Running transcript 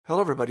Hello,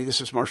 everybody. This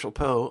is Marshall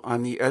Poe.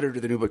 I'm the editor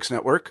of the New Books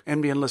Network.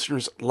 NBN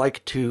listeners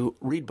like to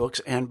read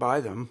books and buy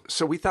them.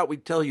 So we thought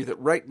we'd tell you that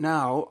right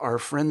now, our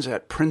friends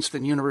at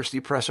Princeton University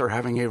Press are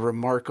having a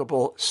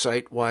remarkable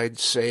site-wide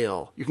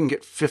sale. You can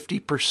get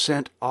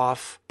 50%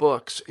 off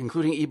books,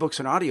 including ebooks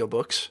and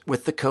audiobooks,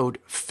 with the code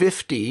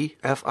 50,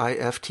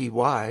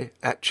 F-I-F-T-Y,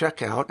 at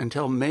checkout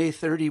until May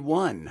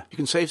 31. You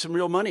can save some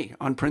real money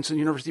on Princeton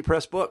University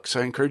Press books.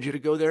 I encourage you to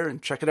go there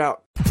and check it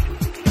out.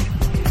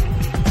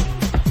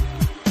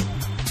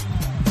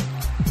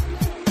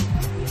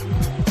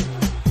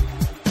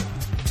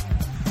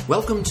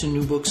 Welcome to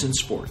New Books in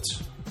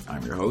Sports.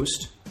 I'm your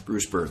host,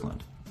 Bruce Berglund.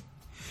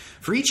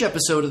 For each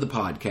episode of the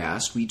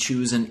podcast, we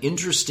choose an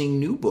interesting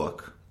new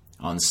book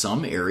on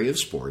some area of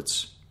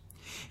sports,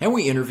 and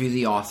we interview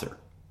the author.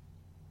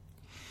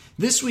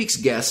 This week's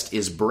guest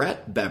is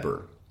Brett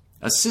Beber,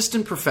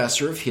 Assistant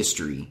Professor of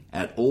History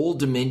at Old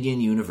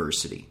Dominion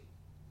University.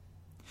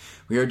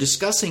 We are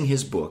discussing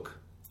his book,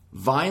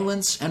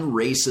 Violence and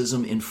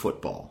Racism in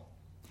Football: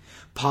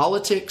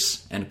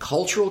 Politics and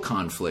Cultural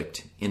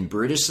Conflict in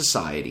British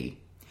Society,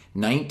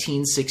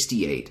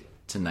 1968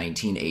 to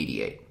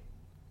 1988.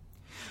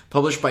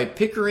 Published by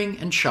Pickering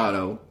and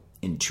Chatto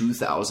in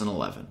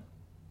 2011.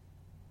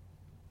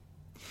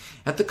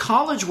 At the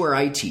college where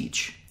I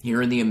teach,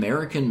 here in the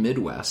American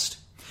Midwest,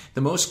 the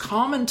most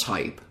common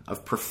type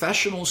of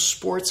professional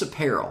sports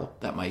apparel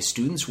that my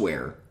students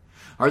wear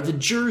are the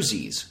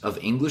jerseys of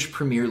English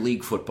Premier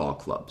League football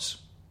clubs.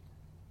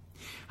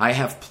 I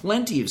have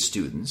plenty of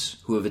students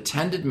who have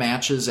attended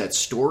matches at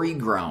storied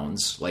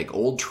grounds like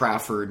Old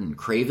Trafford and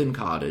Craven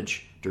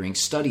Cottage during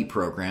study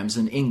programs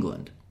in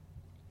England.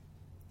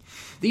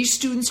 These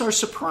students are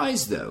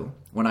surprised, though,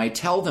 when I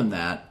tell them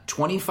that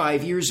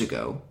 25 years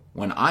ago,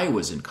 when I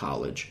was in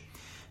college,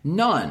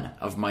 none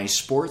of my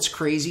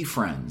sports-crazy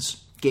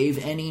friends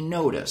gave any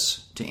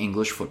notice to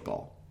English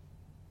football.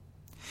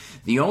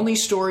 The only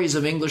stories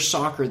of English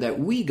soccer that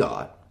we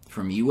got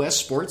from U.S.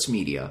 sports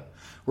media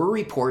were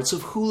reports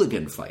of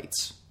hooligan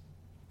fights.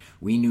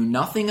 We knew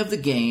nothing of the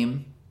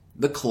game,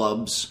 the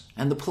clubs,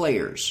 and the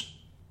players.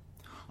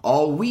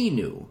 All we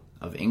knew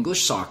of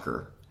English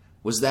soccer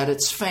was that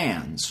its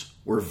fans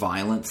were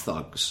violent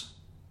thugs.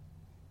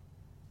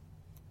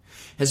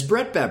 As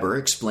Brett Beber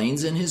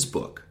explains in his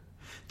book,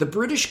 the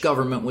British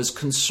government was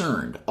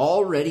concerned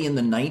already in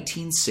the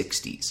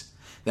 1960s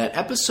that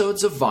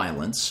episodes of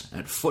violence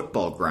at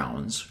football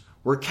grounds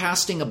were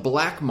casting a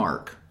black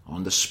mark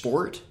on the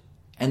sport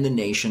and the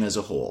nation as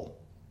a whole.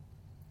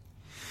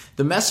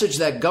 The message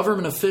that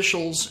government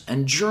officials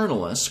and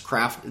journalists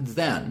crafted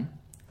then,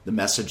 the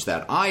message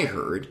that I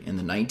heard in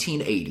the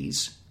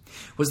 1980s,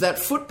 was that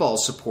football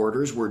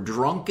supporters were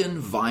drunken,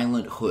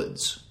 violent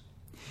hoods,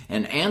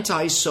 an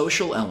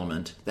anti-social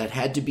element that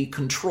had to be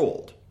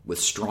controlled with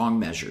strong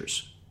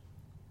measures.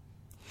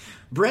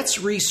 Brett's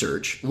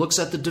research looks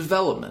at the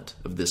development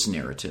of this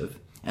narrative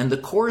and the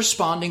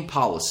corresponding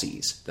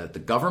policies that the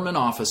government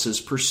offices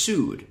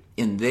pursued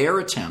in their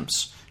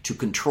attempts to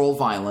control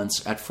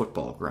violence at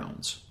football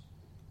grounds.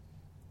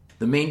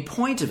 The main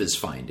point of his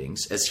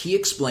findings, as he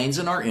explains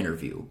in our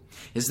interview,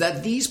 is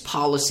that these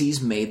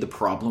policies made the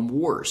problem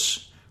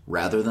worse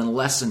rather than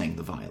lessening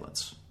the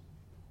violence.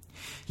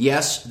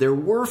 Yes, there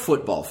were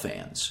football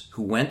fans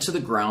who went to the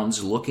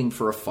grounds looking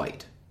for a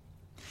fight,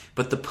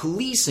 but the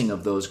policing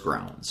of those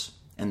grounds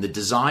and the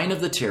design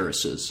of the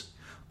terraces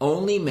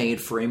only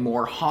made for a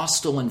more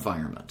hostile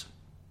environment.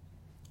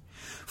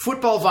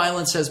 Football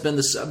violence has been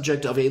the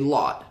subject of a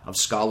lot of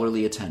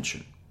scholarly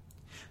attention,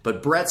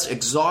 but Brett's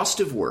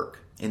exhaustive work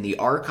in the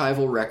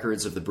archival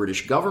records of the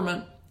British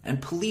government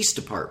and police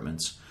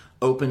departments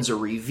opens a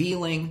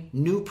revealing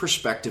new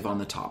perspective on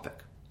the topic.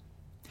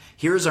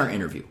 Here's our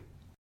interview.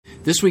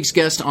 This week's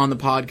guest on the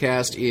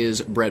podcast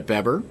is Brett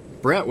Beber.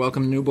 Brett,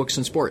 welcome to New Books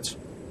in Sports.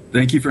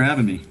 Thank you for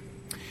having me.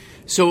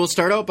 So we'll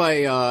start out by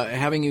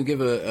having you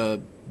give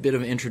a bit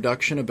of an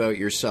introduction about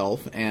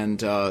yourself. And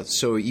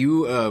so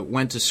you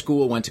went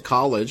to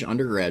college,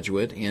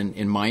 undergraduate,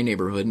 in my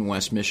neighborhood in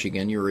West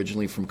Michigan. You're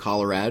originally from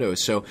Colorado.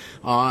 So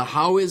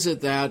how is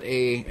it that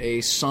a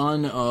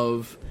son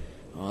of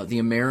the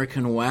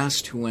American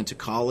West who went to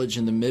college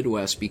in the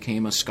Midwest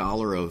became a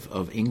scholar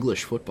of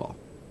English football?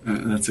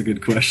 That's a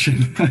good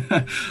question.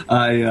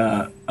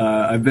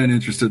 I've been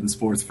interested in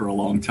sports for a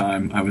long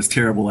time. I was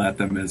terrible at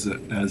them as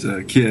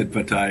a kid,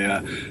 but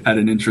I had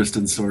an interest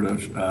in sort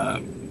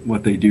of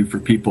what they do for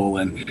people,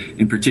 and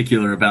in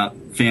particular about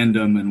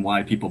fandom and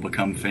why people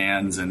become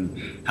fans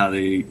and how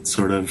they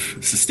sort of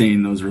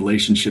sustain those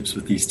relationships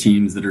with these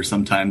teams that are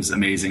sometimes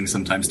amazing,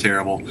 sometimes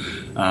terrible.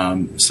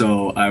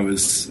 So I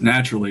was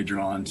naturally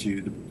drawn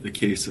to the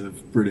case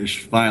of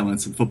British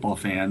violence and football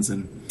fans,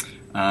 and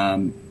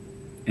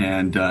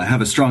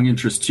have a strong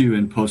interest, too,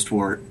 in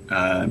post-war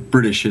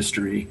British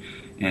history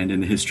and in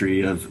the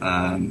history of,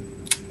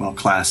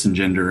 class and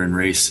gender and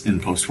race in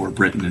post-war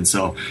Britain. And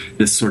so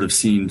this sort of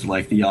seemed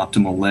like the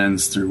optimal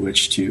lens through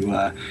which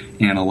to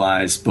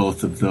analyze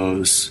both of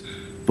those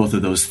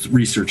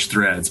research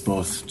threads,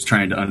 both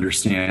trying to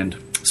understand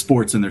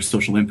sports and their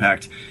social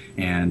impact,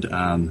 and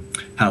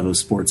how those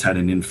sports had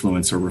an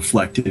influence or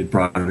reflected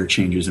broader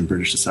changes in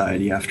British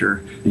society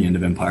after the end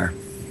of empire.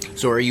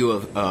 So are you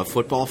a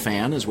football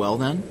fan as well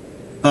then?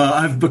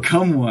 I've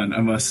become one, I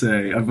must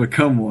say. I've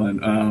become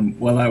one.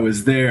 While I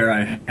was there,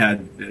 I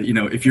had,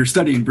 if you're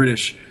studying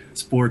British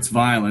sports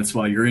violence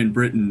while you're in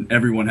Britain,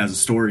 everyone has a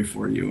story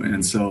for you.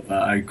 And so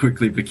I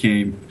quickly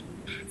became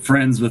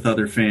friends with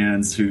other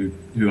fans who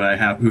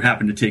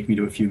happened to take me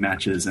to a few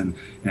matches, and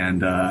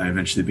I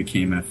eventually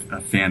became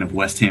a fan of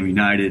West Ham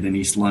United in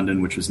East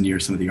London, which was near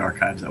some of the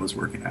archives I was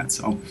working at.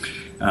 So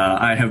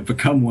I have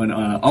become one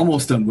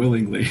almost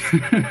unwillingly.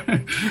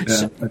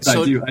 But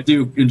I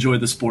do enjoy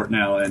the sport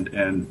now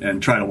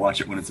and try to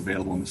watch it when it's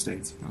available in the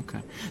States. Okay.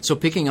 So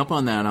picking up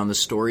on that, on the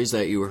stories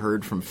that you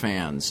heard from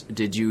fans,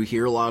 did you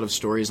hear a lot of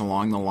stories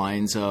along the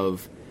lines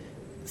of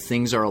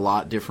things are a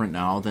lot different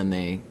now than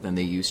they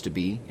used to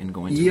be in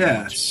going to the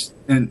match?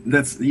 And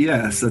that's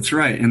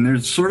right. And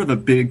there's sort of a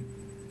big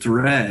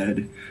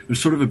thread.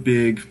 There's sort of a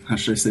big, how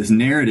should I say this,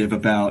 narrative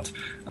about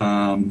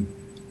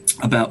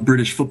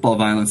British football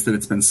violence, that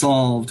it's been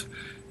solved,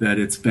 that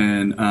it's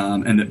been,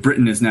 and that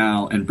Britain is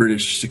now, and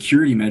British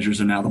security measures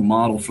are now the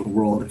model for the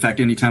world. In fact,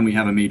 anytime we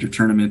have a major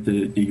tournament,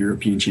 the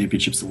European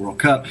Championships, the World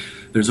Cup,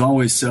 there's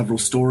always several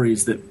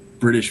stories that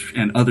British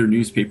and other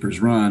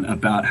newspapers run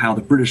about how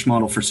the British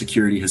model for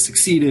security has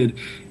succeeded,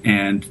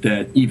 and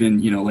that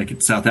even, like in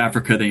South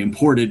Africa, they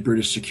imported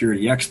British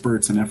security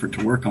experts in an effort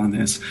to work on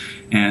this.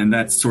 And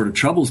that sort of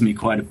troubles me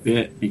quite a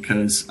bit,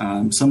 because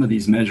some of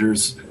these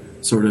measures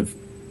sort of,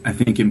 I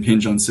think,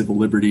 impinge on civil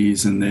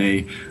liberties, and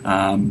they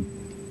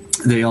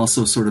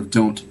also sort of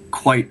don't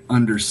quite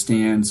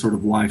understand sort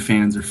of why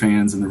fans are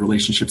fans and the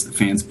relationships that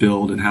fans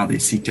build and how they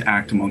seek to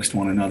act amongst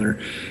one another.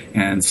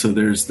 And so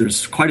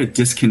there's quite a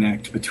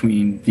disconnect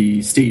between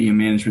the stadium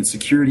management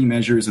security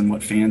measures and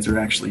what fans are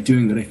actually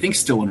doing that I think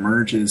still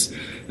emerges.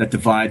 That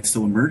divide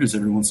still emerges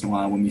every once in a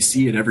while when we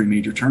see at every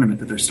major tournament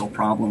that there's still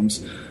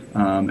problems,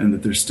 and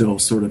that there's still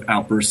sort of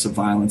outbursts of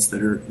violence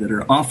that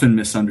are often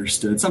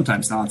misunderstood.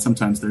 Sometimes not.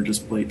 Sometimes they're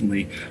just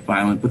blatantly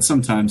violent, but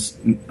sometimes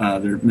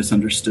they're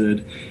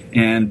misunderstood.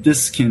 And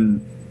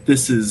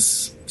this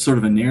is sort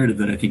of a narrative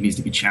that I think needs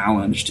to be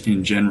challenged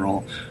in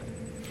general.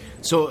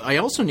 So I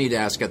also need to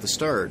ask at the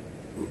start,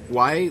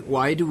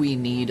 why do we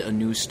need a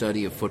new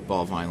study of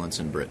football violence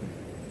in Britain?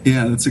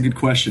 Yeah, that's a good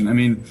question. I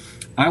mean,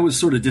 I was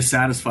sort of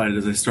dissatisfied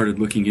as I started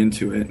looking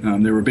into it.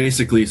 There were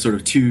basically sort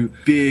of two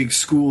big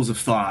schools of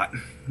thought.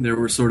 There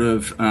were sort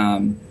of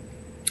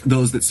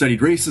those that studied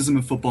racism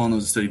in football and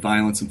those that studied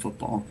violence in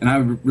football. And I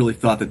really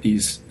thought that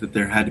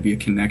there had to be a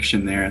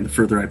connection there. And the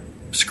further I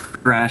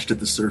scratched at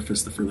the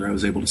surface, the further I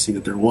was able to see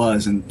that there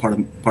was. And part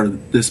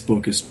of this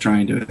book is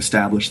trying to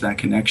establish that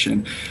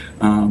connection.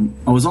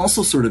 I was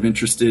also sort of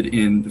interested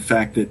in the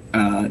fact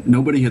that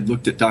nobody had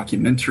looked at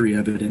documentary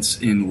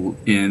evidence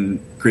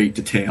in great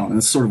detail, and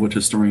that's sort of what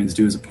historians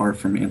do, is apart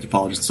from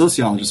anthropologists and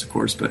sociologists, of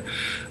course. But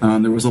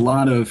there was a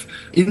lot of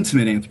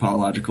intimate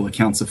anthropological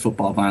accounts of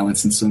football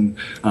violence, and some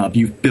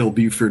Bill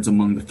Buford's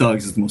Among the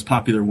Thugs is the most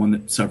popular one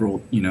that several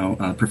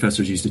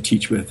professors used to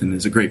teach with, and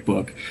is a great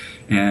book.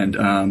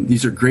 And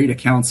these are great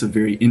accounts of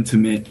very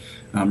intimate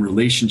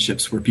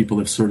relationships where people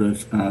have sort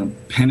of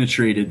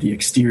penetrated the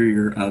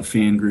exterior of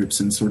fan groups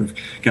and sort of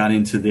got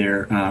into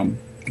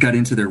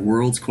their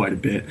worlds quite a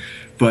bit.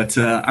 But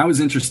I was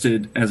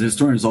interested, as a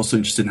historian, I was also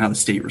interested in how the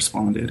state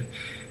responded.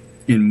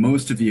 In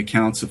most of the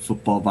accounts of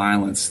football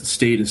violence, the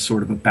state is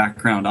sort of a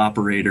background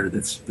operator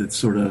that's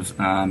sort of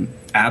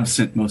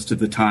absent most of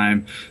the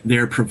time.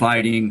 They're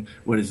providing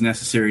what is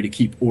necessary to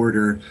keep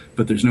order,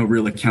 but there's no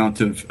real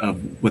account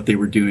of what they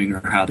were doing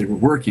or how they were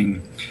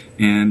working.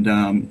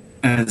 And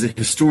as a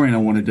historian, I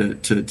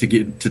wanted to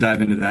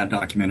dive into that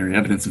documentary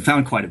evidence, and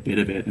found quite a bit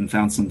of it, and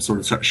found some sort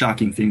of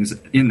shocking things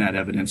in that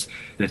evidence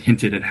that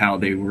hinted at how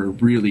they were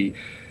really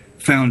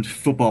found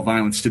football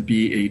violence to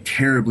be a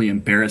terribly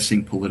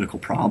embarrassing political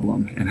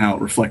problem, and how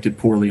it reflected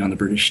poorly on the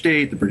British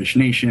state, the British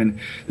nation.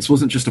 This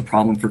wasn't just a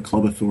problem for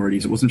club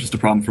authorities. It wasn't just a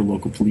problem for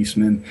local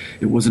policemen.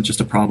 It wasn't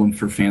just a problem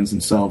for fans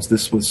themselves.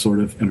 This was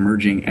sort of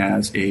emerging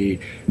as a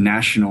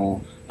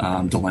national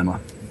dilemma.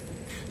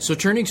 So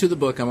turning to the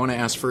book, I want to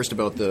ask first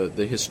about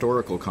the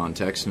historical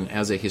context. And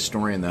as a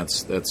historian,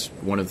 that's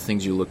one of the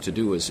things you look to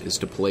do is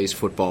to place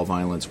football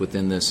violence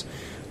within this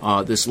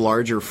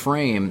larger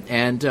frame.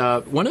 And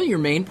one of your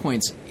main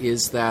points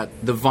is that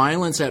the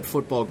violence at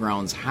football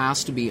grounds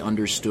has to be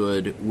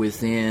understood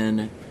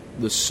within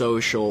the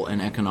social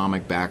and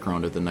economic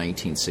background of the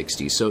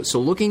 1960s. So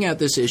looking at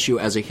this issue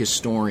as a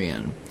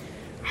historian,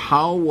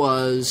 how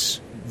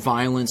was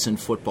violence in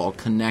football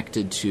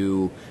connected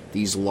to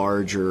these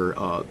larger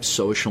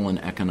social and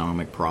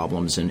economic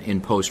problems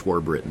in post-war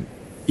Britain?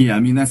 Yeah,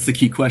 I mean, that's the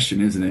key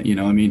question, isn't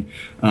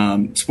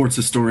it? Sports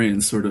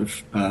historians sort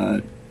of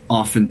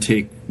often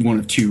take one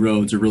of two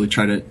roads, or really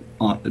try to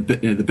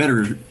the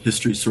better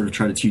histories sort of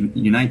try to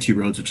unite two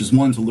roads, which is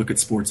one, to look at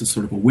sports as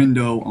sort of a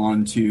window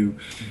onto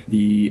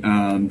the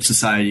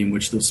society in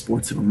which those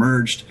sports have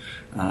emerged,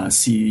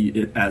 see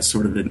it as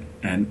sort of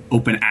an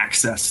open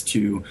access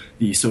to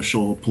the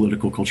social,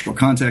 political, cultural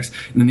context,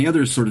 and then the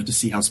other is sort of to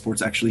see how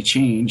sports actually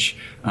change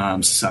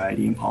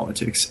society and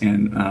politics.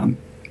 And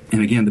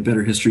again, the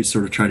better histories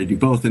sort of try to do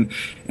both.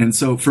 And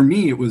so for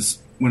me, it was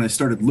when I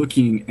started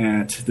looking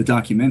at the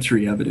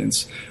documentary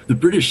evidence, the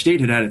British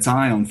state had its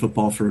eye on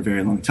football for a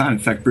very long time. In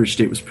fact, British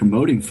state was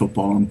promoting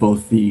football on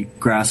both the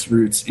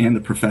grassroots and the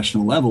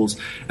professional levels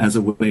as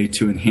a way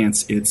to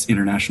enhance its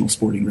international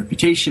sporting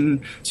reputation,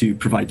 to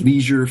provide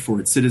leisure for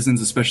its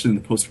citizens, especially in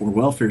the post-war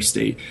welfare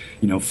state.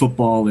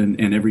 Football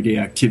and everyday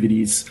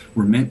activities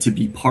were meant to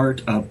be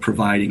part of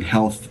providing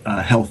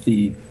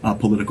healthy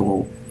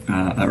political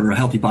or a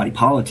healthy body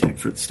politic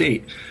for the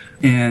state.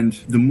 And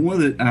the more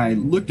that I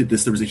looked at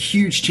this, there was a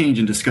huge change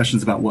in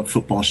discussions about what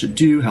football should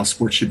do, how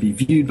sports should be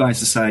viewed by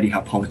society, how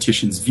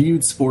politicians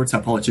viewed sports, how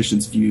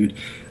politicians viewed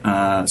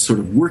sort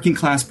of working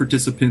class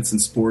participants in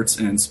sports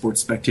and sports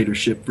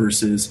spectatorship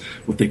versus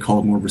what they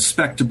called more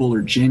respectable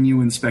or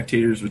genuine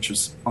spectators, which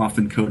was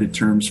often coded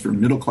terms for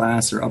middle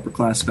class or upper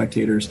class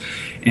spectators.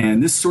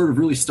 And this sort of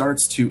really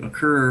starts to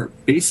occur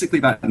basically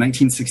about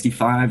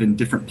 1965 in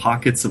different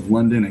pockets of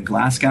London and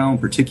Glasgow in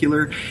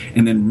particular,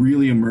 and then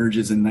really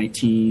emerges in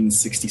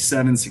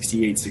 1967,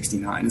 68,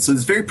 69. And so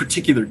there's very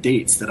particular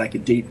dates that I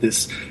could date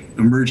this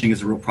emerging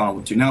as a real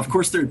problem to. Now, of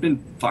course, there had been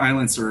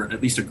violence or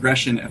at least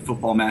aggression at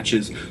football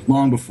matches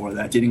long before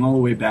that, dating all the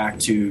way back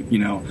to, the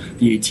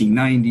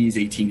 1890s,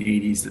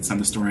 1880s that some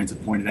historians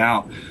have pointed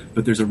out.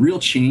 But there's a real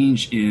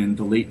change in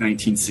the late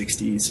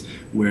 1960s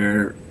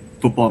where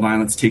football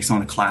violence takes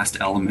on a classed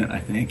element, I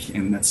think,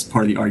 and that's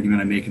part of the argument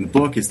I make in the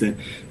book, is that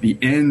the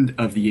end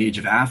of the age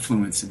of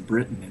affluence in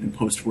Britain and in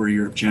post-war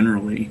Europe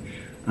generally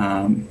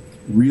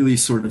really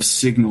sort of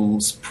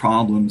signals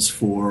problems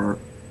for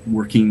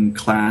working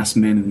class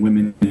men and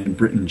women in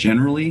Britain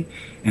generally,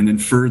 and then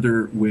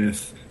further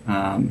with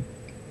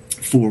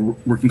for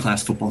working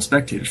class football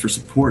spectators, for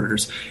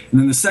supporters. And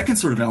then the second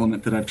sort of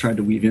element that I've tried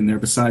to weave in there,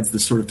 besides the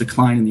sort of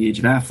decline in the age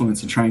of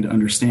affluence and trying to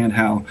understand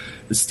how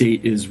the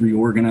state is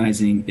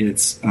reorganizing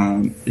its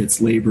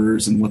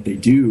laborers and what they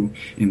do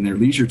in their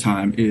leisure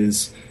time,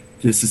 is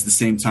this is the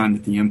same time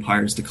that the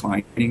empire is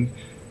declining.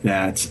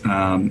 That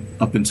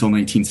up until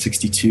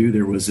 1962,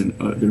 there was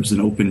an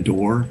open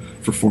door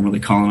for formerly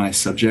colonized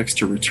subjects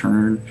to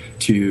return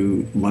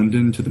to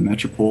London, to the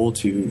metropole,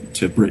 to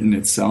Britain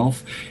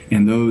itself,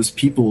 and those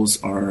peoples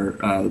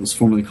those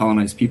formerly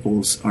colonized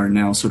peoples are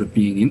now sort of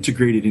being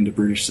integrated into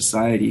British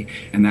society,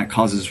 and that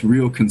causes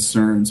real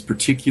concerns,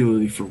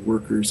 particularly for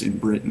workers in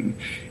Britain.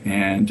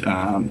 And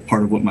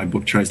part of what my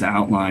book tries to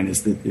outline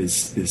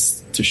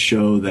is to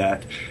show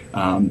that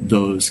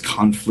those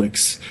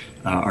conflicts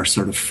are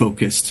sort of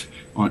focused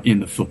in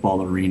the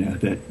football arena,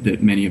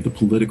 that many of the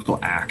political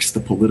acts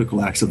of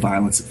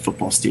violence at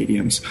football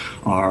stadiums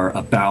are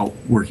about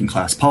working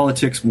class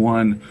politics,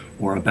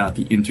 or about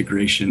the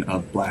integration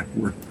of black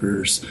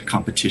workers,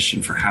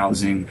 competition for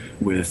housing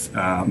with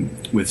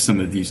some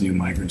of these new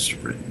migrants to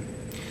Britain.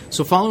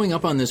 So following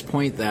up on this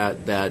point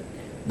that the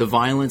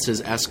violence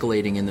is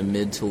escalating in the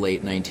mid to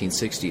late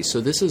 1960s,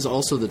 so this is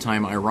also the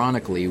time,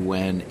 ironically,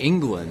 when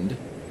England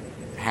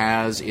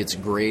has its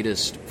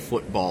greatest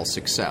football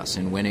success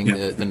in winning the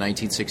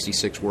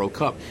 1966 World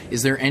Cup.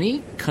 Is there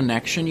any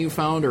connection you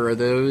found, or are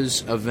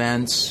those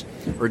events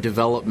or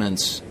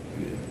developments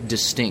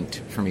distinct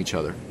from each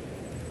other?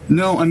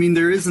 No, I mean,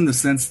 there is, in the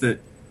sense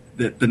that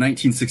the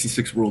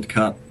 1966 World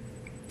Cup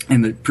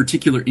and the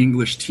particular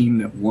English team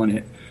that won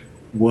it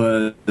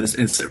was,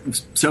 as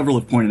several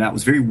have pointed out,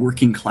 was very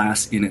working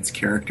class in its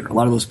character. A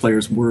lot of those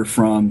players were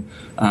from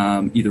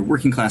either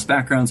working class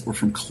backgrounds or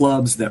from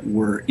clubs that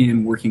were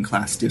in working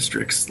class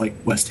districts like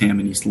West Ham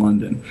and East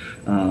London.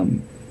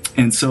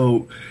 And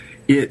so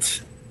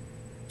it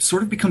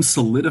sort of becomes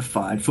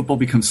solidified, football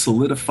becomes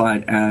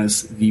solidified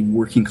as the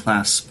working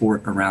class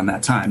sport around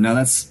that time. Now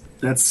that's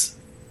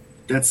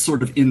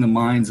sort of in the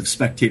minds of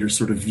spectators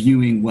sort of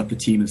viewing what the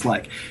team is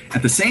like.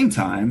 At the same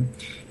time,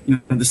 the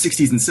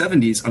 60s and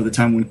 70s are the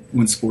time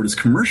when sport is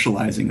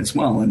commercializing as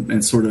well,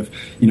 and sort of,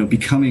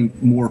 becoming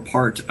more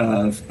part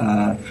of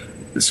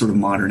the sort of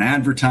modern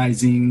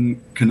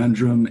advertising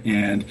conundrum,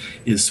 and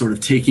is sort of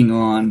taking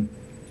on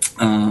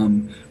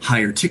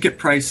higher ticket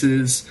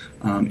prices,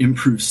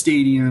 improved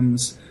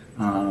stadiums,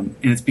 and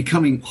it's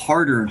becoming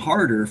harder and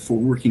harder for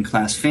working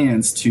class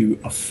fans to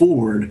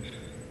afford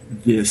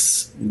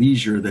this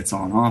leisure that's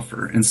on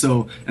offer. And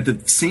so at the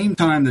same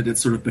time that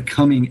it's sort of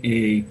becoming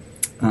a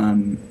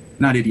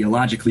not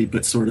ideologically,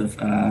 but sort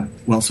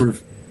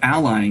of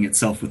allying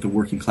itself with the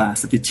working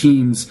class, that the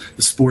teams,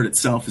 the sport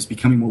itself is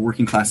becoming more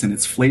working class in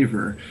its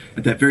flavor.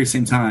 At that very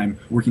same time,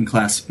 working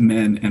class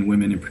men and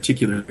women in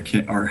particular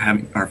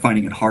are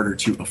finding it harder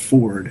to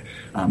afford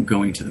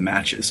going to the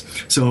matches.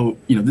 So,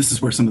 this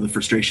is where some of the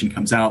frustration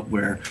comes out,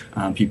 where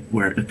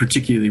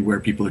particularly where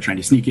people are trying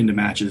to sneak into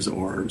matches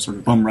or sort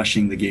of bum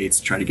rushing the gates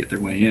to try to get their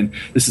way in.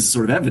 This is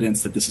sort of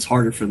evidence that this is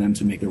harder for them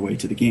to make their way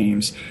to the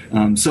games.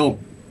 So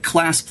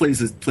class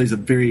plays a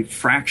very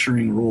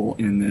fracturing role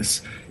in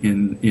this,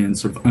 in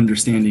sort of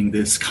understanding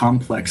this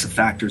complex of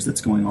factors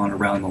that's going on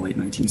around the late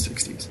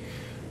 1960s.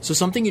 So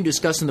something you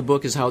discuss in the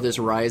book is how this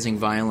rising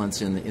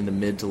violence in the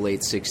mid to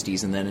late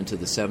 60s and then into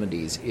the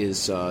 70s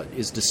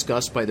is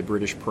discussed by the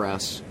British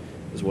press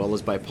as well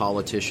as by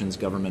politicians,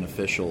 government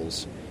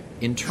officials,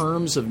 in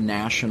terms of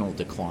national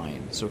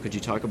decline. So could you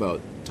talk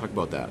about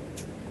that?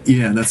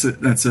 Yeah,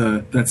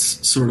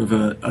 that's sort of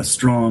a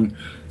strong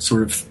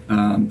sort of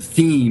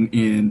theme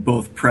in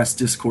both press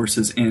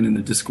discourses and in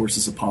the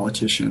discourses of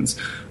politicians.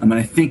 And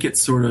I think it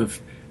sort of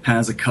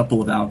has a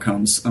couple of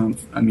outcomes.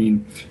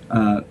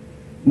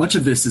 Much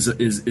of this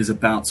is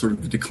about sort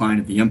of the decline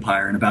of the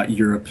empire and about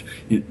Europe.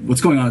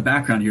 What's going on in the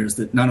background here is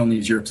that not only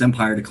is Europe's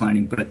empire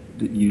declining, but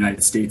the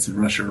United States and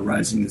Russia are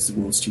rising as the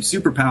world's two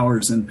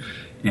superpowers,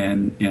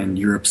 and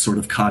Europe sort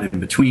of caught in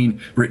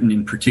between. Britain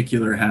in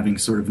particular, having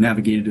sort of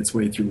navigated its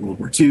way through World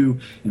War II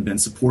and been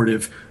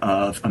supportive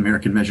of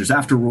American measures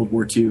after World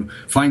War II,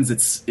 finds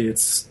its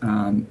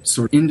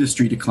sort of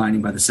industry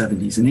declining by the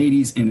 70s and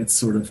 80s, and its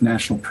sort of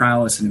national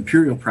prowess and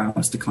imperial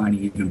prowess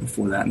declining even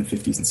before that in the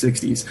 50s and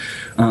 60s.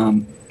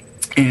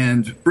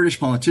 And British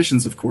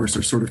politicians, of course,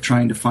 are sort of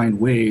trying to find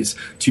ways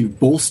to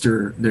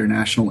bolster their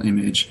national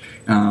image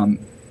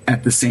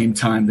at the same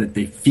time that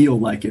they feel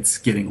like it's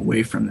getting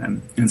away from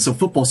them. And so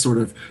football sort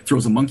of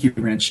throws a monkey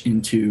wrench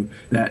into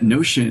that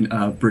notion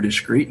of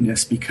British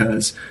greatness,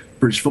 because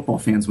British football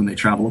fans, when they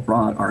travel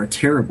abroad, are a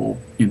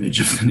terrible image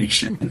of the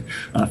nation,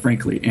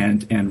 frankly,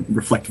 and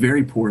reflect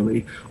very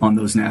poorly on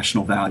those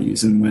national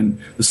values. And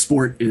when the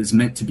sport is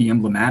meant to be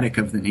emblematic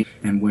of the nation,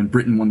 and when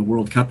Britain won the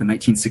World Cup in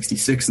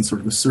 1966 and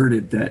sort of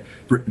asserted that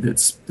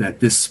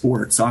this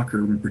sport, soccer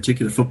in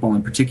particular, football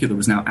in particular,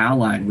 was now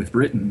allied with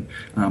Britain,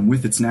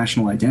 with its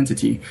national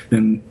identity,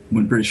 then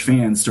when British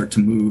fans start to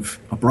move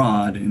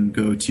abroad and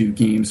go to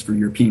games for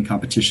European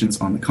competitions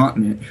on the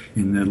continent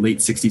in the late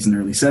 60s and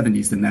early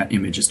 70s, then that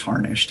image is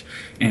tarnished.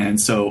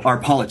 And so our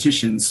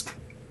politicians,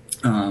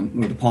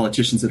 or the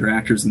politicians that are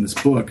actors in this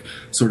book,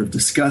 sort of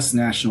discuss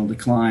national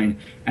decline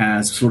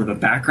as sort of a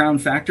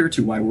background factor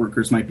to why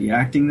workers might be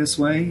acting this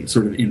way,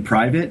 sort of in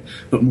private,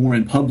 but more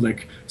in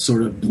public,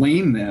 sort of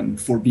blame them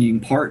for being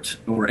part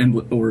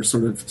or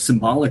sort of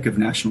symbolic of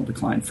national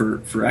decline,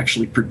 for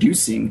actually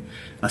producing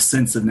a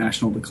sense of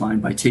national decline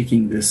by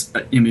taking this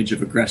image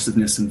of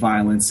aggressiveness and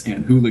violence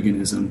and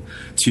hooliganism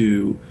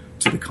to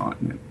the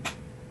continent.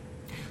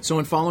 So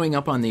in following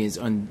up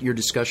on your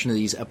discussion of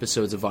these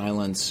episodes of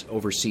violence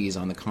overseas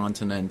on the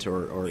continent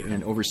or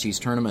in overseas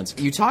tournaments,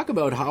 you talk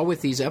about how with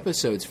these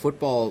episodes,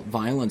 football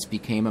violence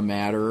became a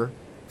matter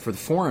for the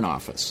Foreign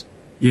Office.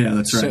 Yeah,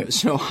 that's right.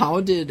 So how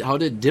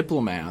did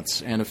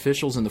diplomats and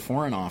officials in the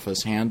Foreign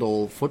Office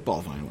handle football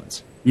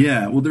violence?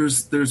 Yeah, well,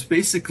 there's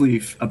basically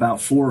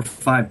about 4 or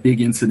 5 big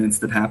incidents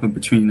that happened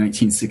between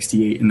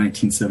 1968 and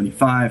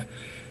 1975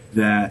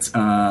 that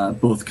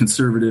both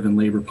conservative and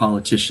labor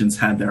politicians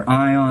had their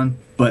eye on.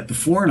 But the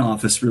Foreign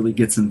Office really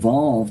gets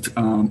involved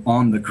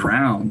on the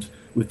ground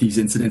with these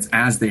incidents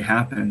as they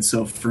happen.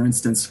 So, for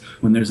instance,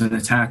 when there's an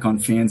attack on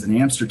fans in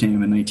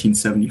Amsterdam in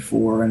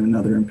 1974 and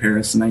another in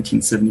Paris in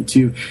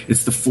 1972,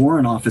 it's the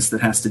Foreign Office that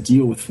has to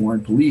deal with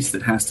foreign police,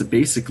 that has to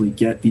basically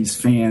get these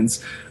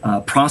fans,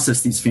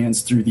 process these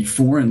fans through the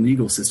foreign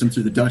legal system,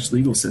 through the Dutch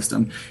legal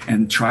system,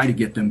 and try to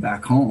get them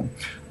back home.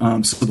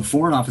 So the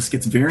Foreign Office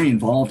gets very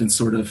involved in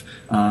sort of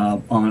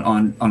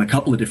on a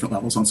couple of different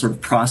levels, on sort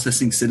of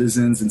processing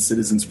citizens and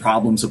citizens'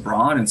 problems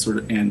abroad,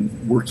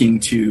 and working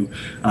to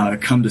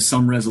come to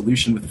some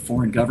resolution with the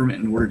foreign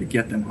government in order to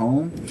get them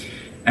home,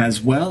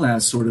 as well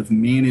as sort of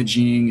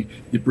managing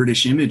the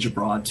British image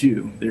abroad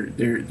too.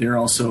 They're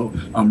also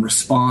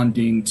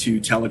responding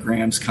to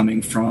telegrams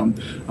coming from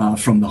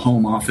the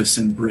Home Office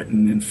in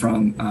Britain and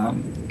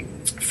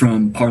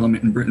from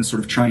Parliament in Britain,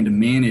 sort of trying to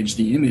manage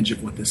the image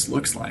of what this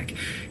looks like.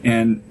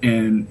 And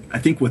I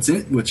think what's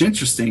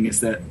interesting is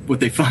that what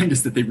they find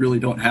is that they really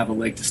don't have a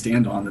leg to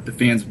stand on, that the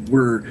fans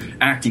were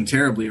acting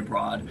terribly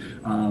abroad.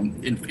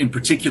 In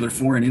particular,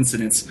 foreign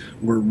incidents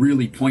were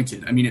really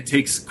pointed. I mean, it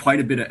takes quite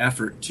a bit of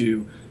effort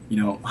to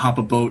hop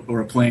a boat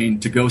or a plane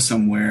to go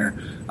somewhere,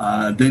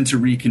 then to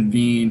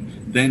reconvene,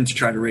 then to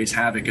try to raise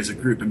havoc as a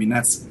group. I mean,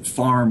 that's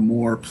far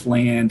more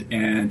planned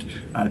and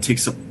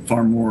takes a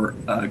far more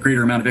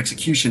greater amount of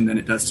execution than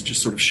it does to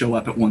just sort of show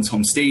up at one's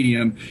home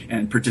stadium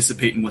and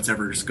participate in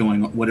whatever's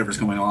going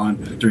on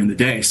during the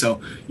day. So,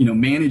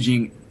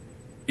 managing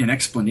an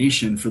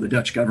explanation for the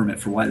Dutch government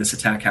for why this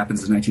attack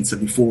happens in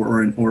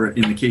 1974, or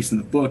in the case in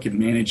the book, of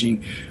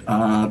managing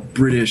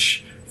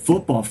British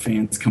football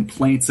fans'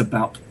 complaints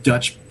about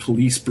Dutch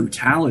police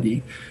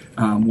brutality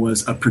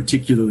was a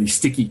particularly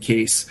sticky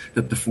case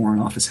that the Foreign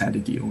Office had to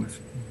deal with.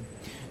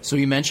 So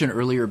you mentioned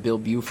earlier Bill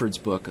Buford's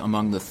book,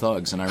 Among the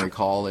Thugs, and I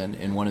recall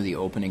in one of the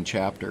opening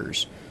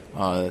chapters,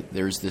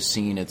 there's this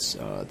scene.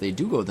 They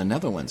do go to the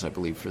Netherlands, I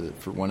believe,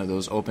 for one of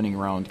those opening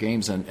round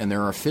games, and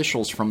there are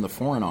officials from the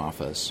Foreign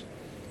Office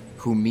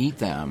who meet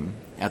them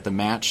at the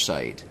match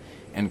site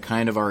and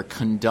kind of are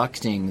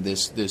conducting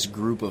this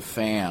group of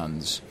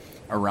fans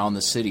around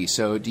the city.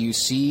 So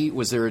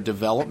was there a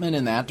development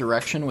in that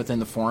direction within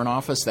the Foreign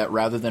Office that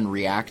rather than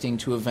reacting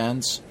to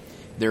events,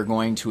 they're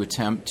going to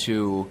attempt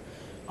to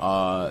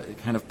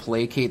kind of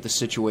placate the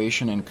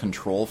situation and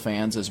control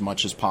fans as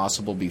much as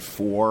possible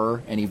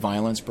before any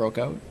violence broke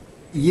out?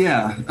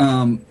 Yeah,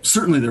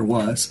 certainly there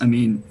was. I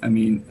mean,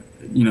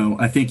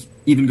 I think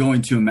even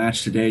going to a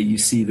match today, you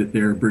see that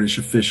there are British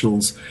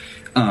officials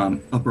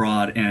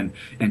abroad and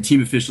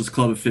team officials,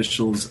 club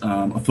officials,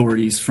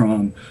 authorities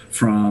from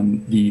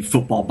the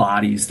football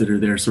bodies that are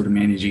there sort of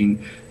managing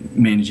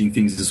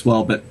things as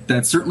well. But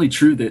that's certainly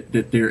true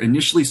that they're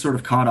initially sort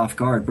of caught off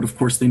guard. But of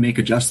course, they make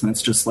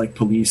adjustments, just like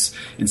police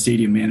and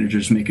stadium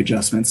managers make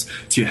adjustments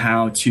to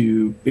how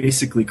to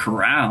basically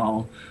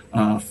corral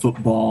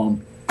football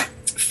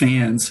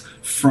fans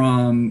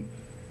from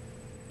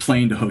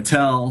plane to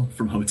hotel,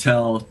 from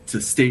hotel to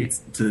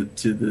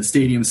the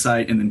stadium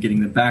site, and then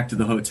getting them back to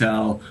the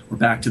hotel or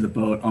back to the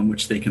boat on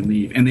which they can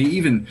leave. And they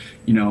even,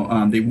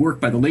 they work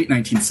by the late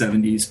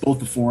 1970s, both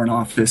the Foreign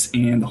Office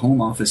and the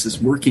Home Office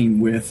is working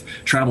with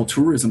travel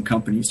tourism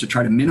companies to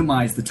try to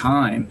minimize the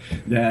time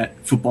that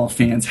football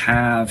fans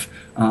have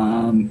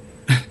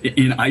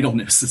in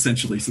idleness,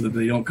 essentially, so that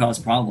they don't cause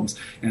problems.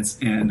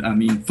 And I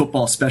mean,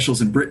 football specials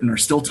in Britain are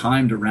still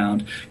timed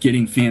around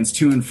getting fans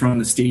to and from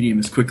the stadium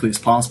as quickly as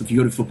possible. If you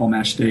go to a football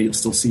match today, you'll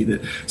still see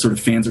that sort of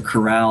fans are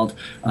corralled,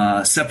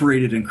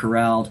 separated and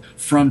corralled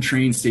from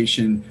train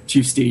station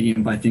to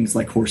stadium by things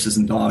like horses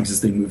and dogs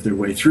as they move their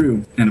way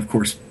through. And of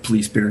course,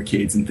 police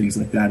barricades and things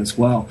like that as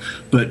well.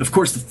 But of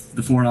course,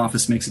 the Foreign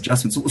Office makes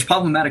adjustments. What was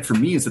problematic for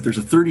me is that there's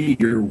a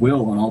 30-year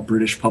will on all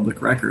British public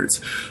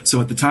records.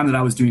 So at the time that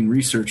I was doing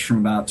research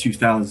from about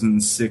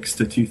 2006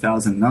 to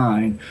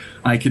 2009,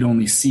 I could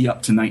only see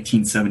up to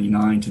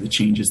 1979 to the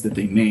changes that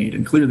they made.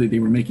 And clearly they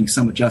were making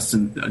some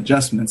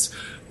adjustments,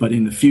 but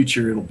in the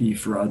future it'll be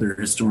for other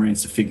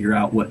historians to figure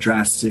out what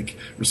drastic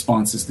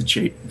responses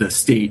the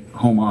state,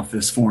 Home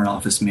Office, Foreign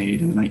Office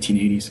made in the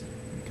 1980s.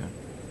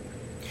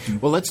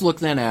 Well, let's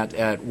look then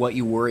at what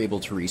you were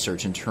able to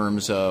research in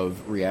terms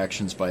of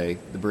reactions by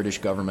the British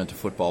government to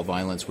football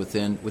violence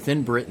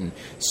within Britain.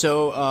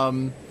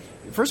 So,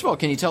 first of all,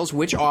 can you tell us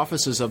which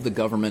offices of the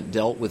government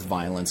dealt with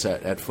violence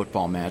at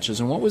football matches,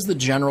 and what was the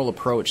general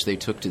approach they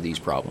took to these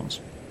problems?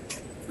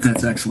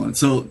 That's excellent.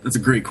 So that's a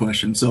great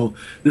question. So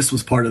this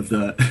is part of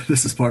the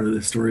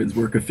historian's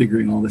work of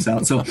figuring all this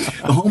out. So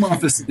the Home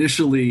Office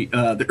initially,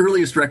 the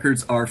earliest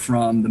records are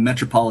from the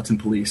Metropolitan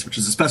Police, which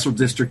is a special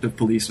district of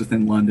police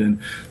within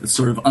London. It's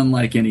sort of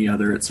unlike any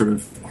other. It sort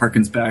of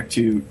harkens back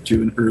to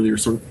an earlier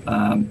sort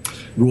of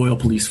royal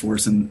police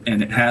force, and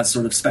it has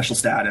sort of special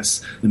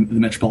status, the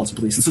Metropolitan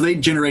Police. And so they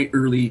generate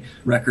early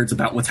records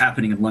about what's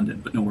happening in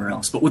London, but nowhere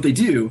else. But what they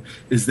do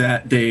is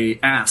that they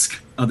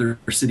ask other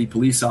city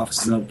police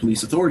offices and other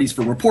police authorities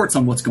for reports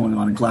on what's going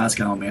on in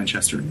Glasgow,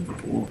 Manchester,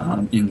 Liverpool,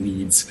 in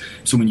Leeds.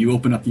 So when you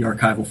open up the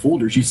archival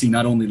folders, you see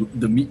not only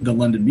the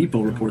London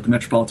MEPO report, the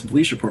Metropolitan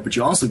Police report, but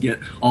you also get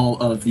all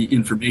of the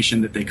information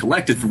that they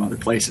collected from other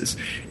places.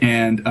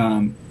 And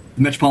the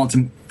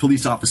Metropolitan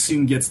Police Office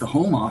soon gets the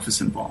Home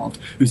Office involved,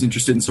 who's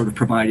interested in sort of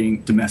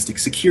providing domestic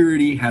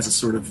security, has a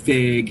sort of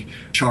vague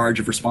charge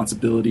of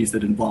responsibilities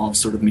that involves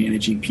sort of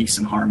managing peace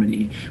and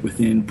harmony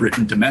within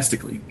Britain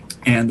domestically.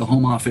 And the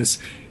Home Office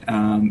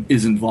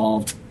is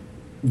involved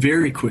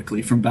very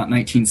quickly from about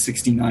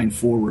 1969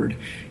 forward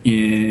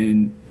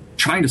in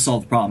trying to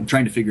solve the problem,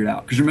 trying to figure it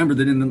out. Because remember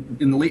that in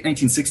the late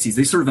 1960s,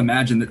 they sort of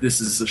imagined that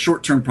this is a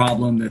short-term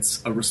problem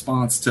that's a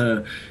response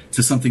to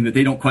something that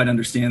they don't quite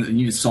understand that they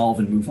need to solve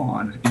and move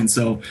on. And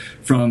so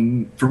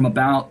from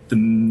about the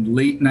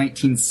late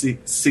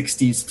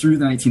 1960s through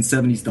the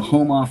 1970s, the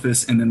Home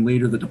Office and then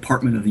later the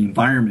Department of the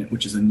Environment,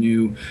 which is a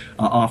new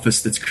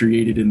office that's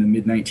created in the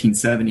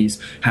mid-1970s,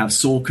 have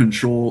sole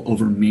control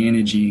over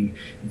managing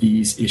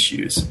these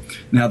issues.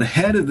 Now, the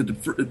head of the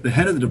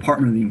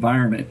Department of the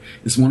Environment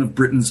is one of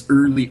Britain's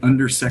early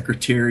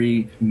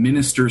undersecretary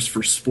ministers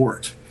for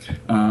sport,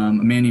 a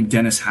man named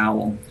Dennis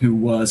Howell, who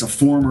was a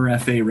former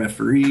FA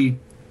referee.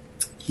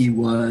 He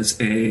was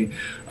a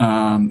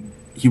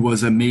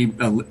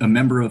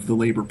member of the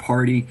Labour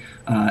Party,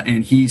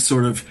 and he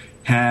sort of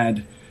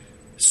had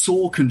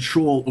sole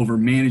control over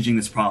managing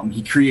this problem.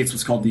 He creates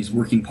what's called these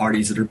working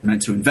parties that are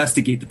meant to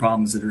investigate the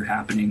problems that are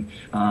happening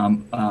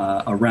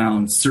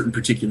around certain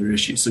particular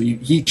issues. So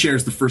he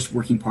chairs the first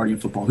working party in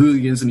football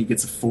hooligans, and he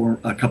gets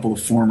a couple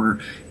of former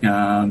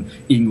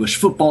English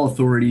football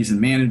authorities and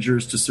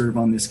managers to serve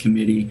on this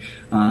committee,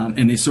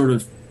 and they sort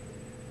of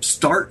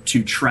start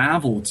to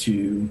travel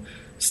to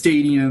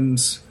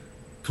stadiums,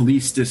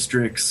 police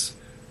districts,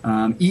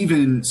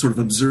 even sort of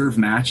observe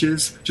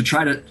matches to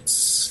try to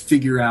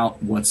figure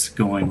out what's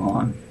going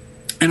on.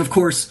 And of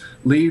course,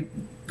 the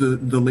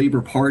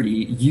Labor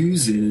Party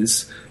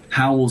uses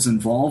Howell's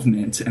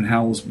involvement and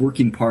Howell's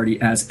working party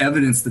as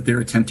evidence that they're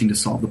attempting to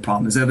solve the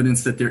problem, as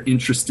evidence that they're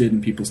interested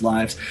in people's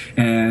lives,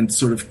 and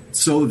sort of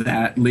so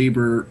that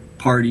Labor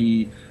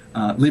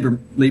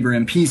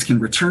MPs can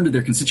return to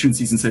their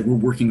constituencies and say, we're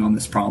working on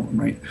this problem,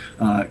 right?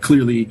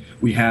 Clearly,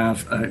 we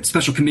have a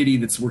special committee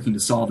that's working to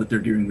solve it. They're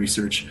doing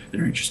research.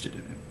 They're interested in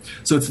it.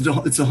 So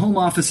it's a Home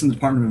Office and the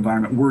Department of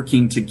Environment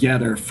working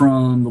together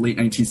from the late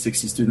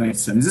 1960s through the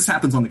 1970s. This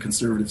happens on the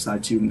conservative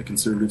side, too, when the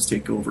conservatives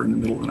take over in the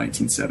middle of the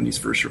 1970s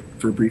for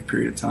a brief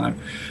period of time.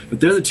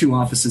 But they're the two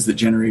offices that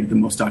generated the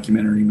most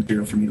documentary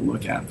material for me to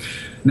look at.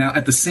 Now,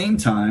 at the same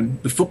time,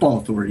 the football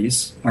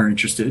authorities are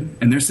interested,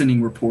 and they're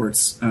sending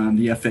reports.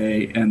 The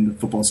FA and the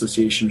Football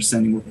Association are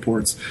sending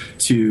reports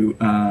to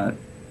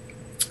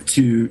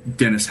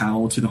Dennis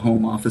Howell, to the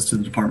Home Office, to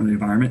the Department of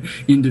the Environment.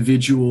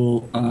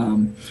 Individual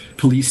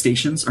police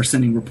stations are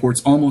sending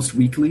reports almost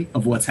weekly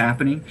of what's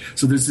happening.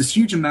 So there's this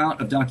huge amount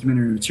of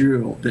documentary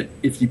material that,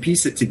 if you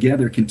piece it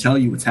together, can tell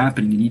you what's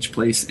happening in each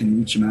place and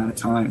in each amount of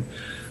time.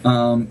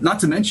 Not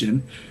to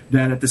mention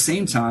that at the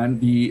same time,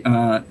 the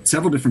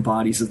several different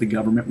bodies of the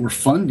government were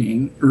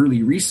funding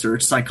early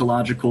research,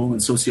 psychological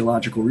and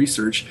sociological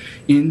research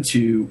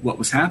into what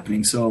was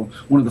happening. So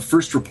one of the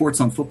first reports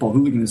on football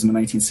hooliganism in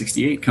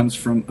 1968 comes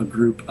from a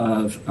group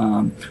of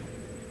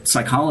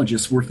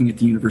psychologists working at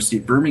the University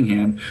of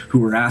Birmingham who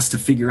were asked to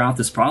figure out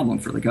this problem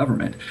for the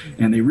government.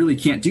 And they really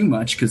can't do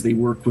much because they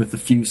work with a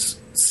few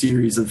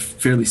series of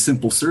fairly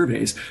simple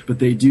surveys, but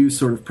they do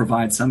sort of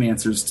provide some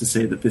answers to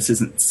say that this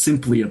isn't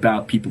simply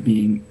about people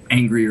being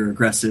angry or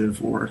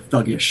aggressive or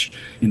thuggish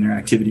in their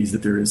activities,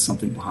 that there is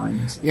something behind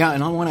this. Yeah,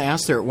 and I want to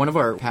ask there, one of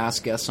our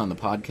past guests on the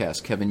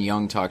podcast, Kevin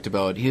Young, talked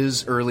about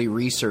his early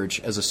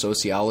research as a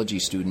sociology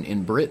student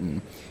in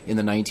Britain in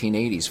the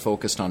 1980s,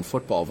 focused on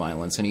football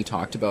violence, and he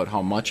talked about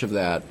how much of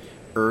that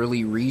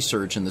early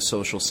research in the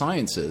social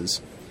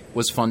sciences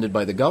was funded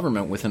by the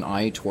government with an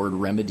eye toward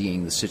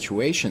remedying the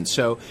situation.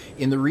 So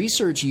in the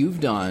research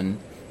you've done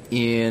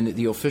in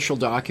the official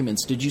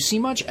documents, did you see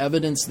much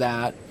evidence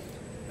that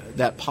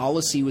that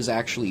policy was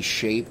actually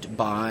shaped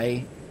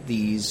by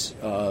these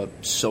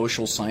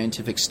social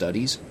scientific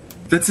studies?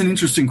 That's an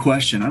interesting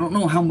question. I don't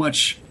know how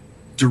much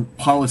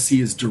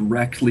policy is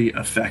directly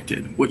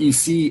affected. What you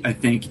see, I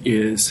think,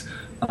 is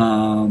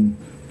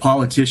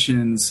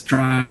politicians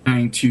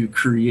trying to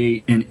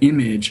create an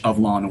image of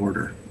law and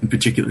order in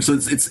particular. So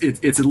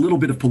it's a little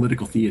bit of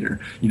political theater,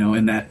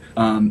 in that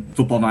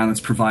football violence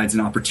provides an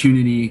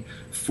opportunity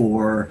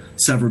for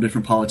several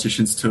different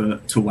politicians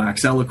to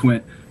wax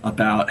eloquent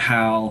about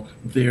how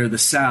they're the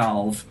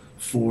salve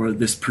for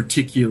this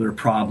particular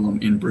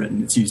problem in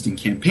Britain. It's used in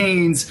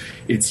campaigns.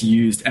 It's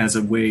used as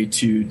a way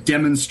to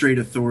demonstrate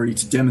authority,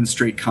 to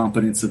demonstrate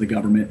competence of the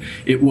government.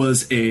 It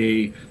was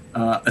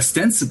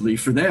ostensibly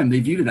for them, they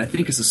viewed it, I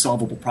think, as a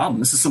solvable problem.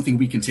 This is something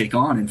we can take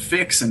on and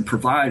fix and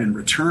provide and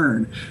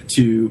return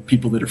to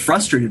people that are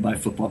frustrated by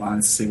football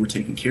violence to say we're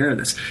taking care of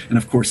this. And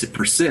of course, it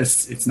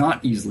persists. It's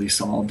not easily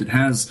solved. It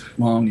has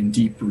long and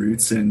deep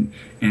roots and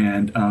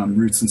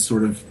roots in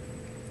sort of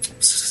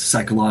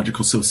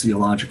psychological,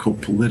 sociological,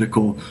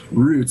 political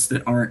roots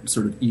that aren't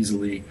sort of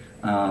easily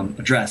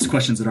addressed,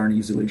 questions that aren't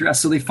easily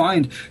addressed. So they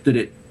find that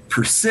it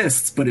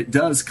persists, but it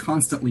does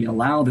constantly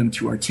allow them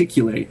to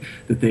articulate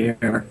that they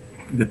are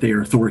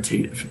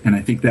authoritative. And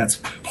I think that's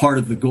part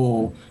of the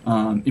goal.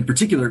 In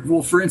particular,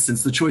 well, for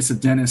instance, the choice of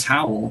Dennis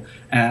Howell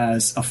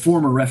as a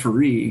former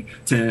referee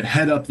to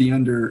head up the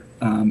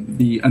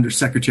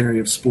Undersecretary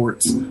of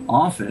Sports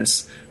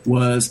office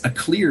was a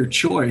clear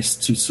choice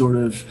to sort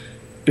of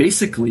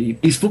basically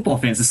these football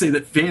fans, to say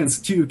that fans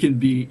too can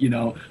be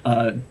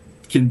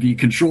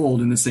controlled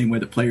in the same way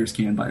that players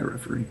can by a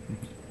referee.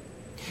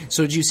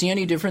 So did you see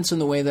any difference in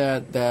the way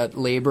that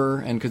Labor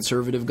and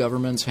conservative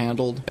governments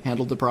handled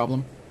the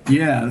problem?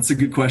 Yeah, that's a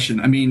good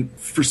question. I mean,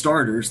 for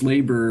starters,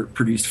 Labor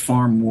produced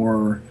far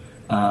more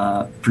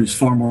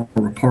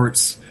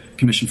reports,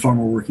 commissioned far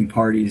more working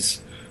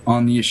parties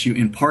on the issue,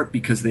 in part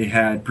because they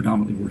had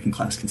predominantly working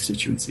class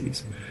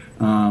constituencies.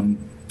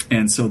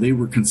 And so they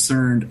were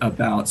concerned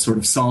about sort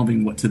of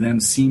solving what to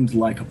them seemed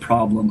like a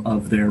problem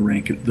of the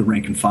rank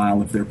and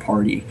file of their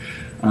party.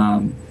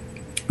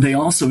 They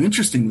also,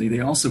 interestingly,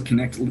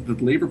 the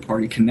Labor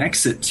Party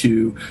connects it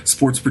to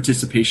sports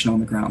participation on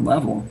the ground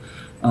level.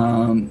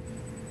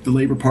 The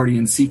Labor Party,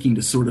 in seeking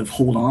to sort of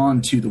hold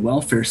on to the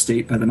welfare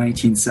state by the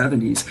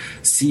 1970s,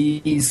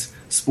 sees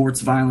sports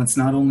violence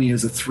not only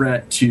as a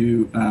threat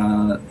to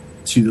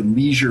the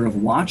leisure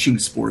of watching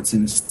sports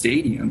in a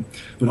stadium,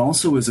 but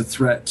also as a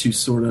threat to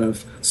sort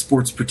of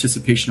sports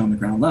participation on the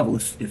ground level.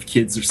 If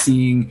kids are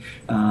seeing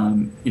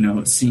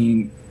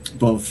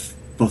both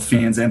both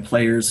fans and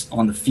players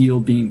on the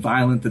field being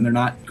violent, then they're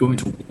not going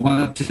to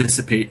want to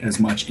participate as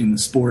much in the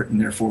sport, and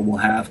therefore we'll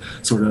have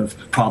sort of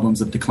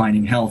problems of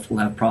declining health. We'll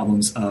have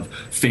problems of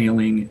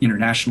failing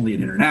internationally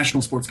in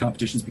international sports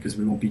competitions because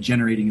we won't be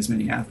generating as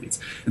many athletes.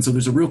 And so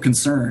there's a real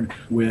concern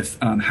with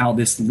how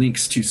this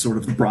links to sort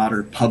of the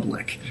broader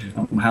public,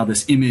 how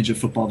this image of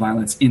football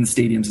violence in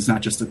stadiums is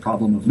not just a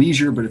problem of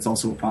leisure, but it's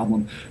also a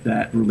problem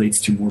that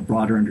relates to more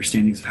broader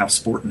understandings of how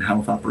sport and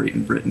health operate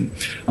in Britain.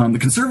 The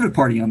Conservative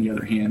Party, on the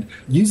other hand,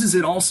 uses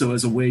it also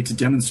as a way to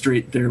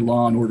demonstrate their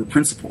law and order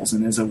principles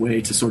and as a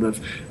way to sort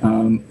of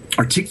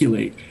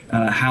articulate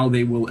how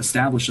they will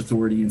establish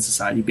authority in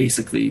society,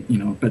 basically,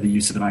 by the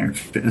use of an iron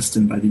fist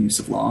and by the use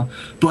of law.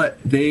 But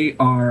they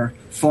are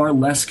far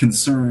less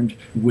concerned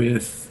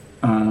with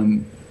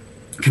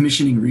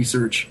commissioning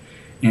research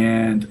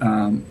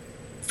and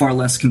far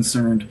less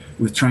concerned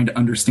with trying to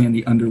understand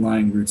the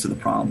underlying roots of the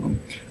problem.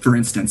 For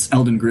instance,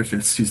 Eldon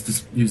Griffiths,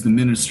 who's the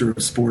Minister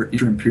of Sport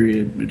interim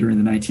period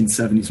during the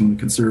 1970s when the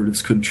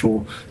Conservatives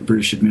control the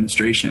British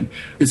administration,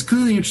 is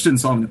clearly interested in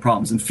solving the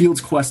problems and fields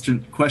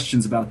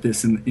questions about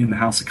this in the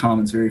House of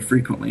Commons very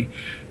frequently,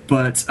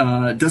 but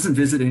doesn't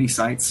visit any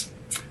sites,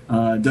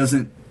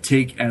 doesn't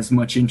take as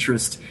much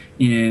interest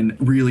in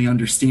really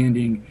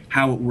understanding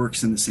how it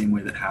works in the same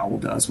way that Howell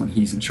does when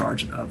he's in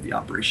charge of the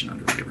operation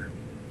under Labour.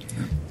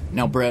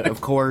 Now, Brett,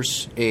 of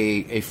course,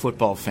 a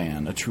football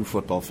fan, a true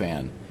football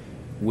fan,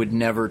 would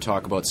never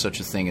talk about such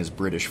a thing as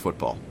British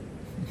football.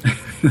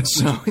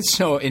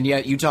 So, and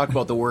yet you talk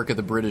about the work of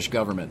the British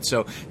government.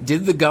 So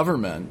did the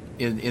government,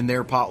 in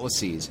their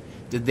policies,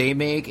 did they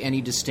make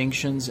any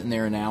distinctions in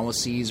their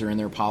analyses or in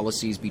their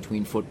policies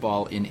between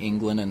football in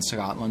England and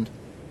Scotland?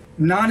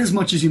 Not as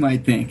much as you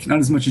might think.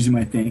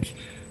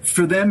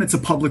 For them, it's a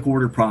public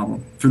order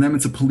problem. For them,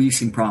 it's a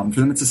policing problem. For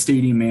them, it's a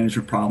stadium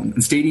management problem.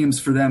 And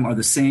stadiums for them are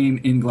the same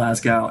in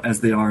Glasgow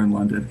as they are in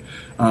London.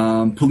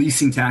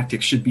 Policing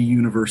tactics should be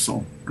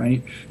universal,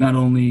 right? Not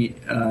only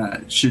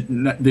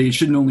they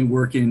shouldn't only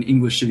work in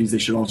English cities, they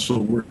should also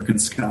work in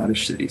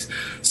Scottish cities.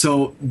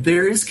 So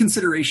there is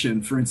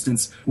consideration, for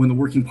instance, when the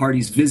working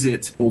parties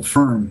visit Old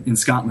Firm in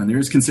Scotland, there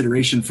is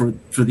consideration for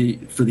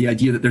the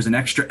idea that there's an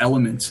extra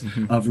element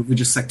of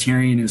religious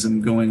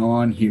sectarianism going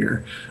on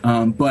here.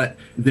 But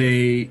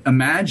they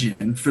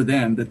imagine for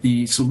them that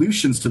the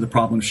solutions to the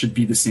problem should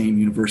be the same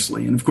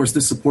universally. And of course,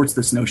 this supports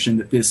this notion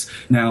that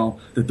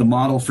that the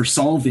model for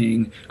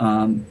solving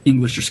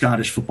English or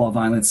Scottish football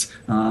violence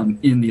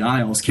in the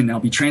Isles can now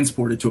be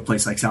transported to a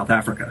place like South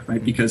Africa,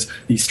 right? Because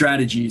these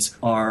strategies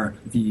are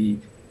the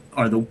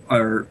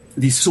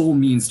sole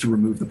means to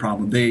remove the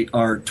problem. They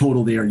are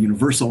total, they are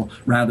universal,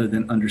 rather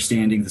than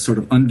understanding the sort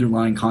of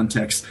underlying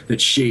contexts that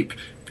shape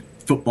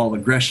football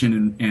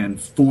aggression and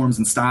forms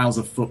and styles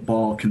of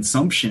football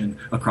consumption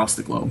across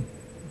the globe.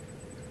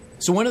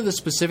 So one of the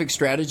specific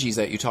strategies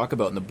that you talk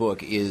about in the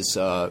book is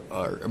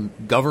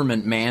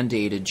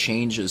government-mandated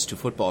changes to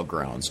football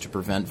grounds to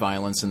prevent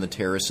violence in the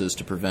terraces,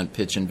 to prevent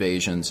pitch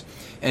invasions.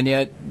 And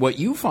yet what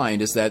you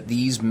find is that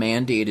these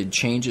mandated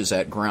changes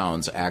at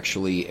grounds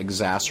actually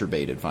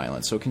exacerbated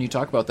violence. So can you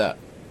talk about that?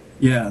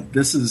 Yeah,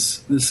 this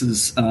was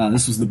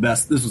the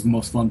best. This was the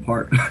most fun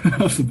part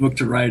of the book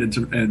to write and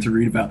to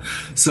read about.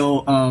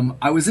 So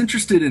I was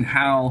interested in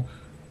how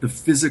the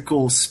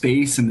physical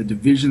space and the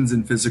divisions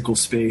in physical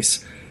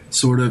space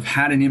sort of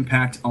had an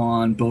impact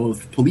on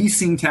both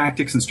policing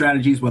tactics and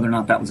strategies, whether or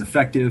not that was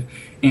effective,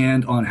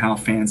 and on how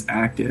fans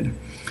acted.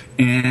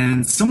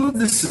 And some of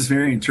this is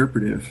very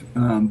interpretive,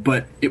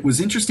 but it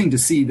was interesting to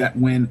see that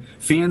when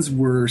fans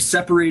were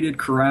separated,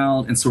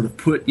 corralled, and sort of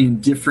put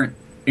in different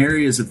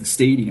areas of the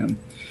stadium,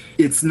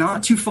 it's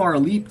not too far a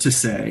leap to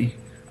say,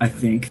 I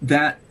think,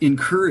 that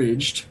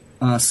encouraged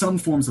some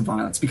forms of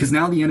violence, because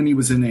now the enemy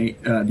was the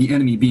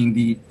enemy being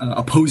the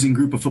opposing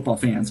group of football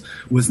fans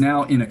was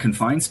now in a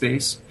confined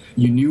space.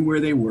 You knew where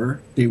they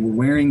were. They were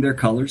wearing their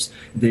colors.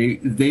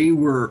 They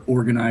were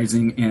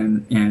organizing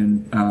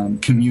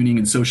and communing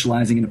and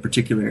socializing in a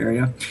particular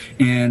area.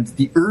 And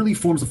the early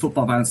forms of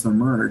football violence that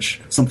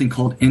emerge, something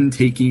called end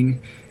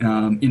taking,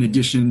 in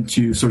addition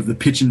to sort of the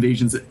pitch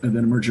invasions that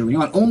emerge early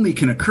on, only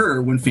can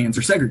occur when fans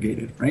are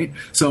segregated, right?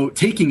 So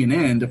taking an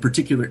end, a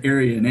particular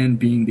area, an end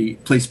being the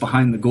place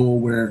behind the goal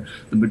where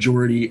the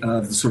majority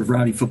of the sort of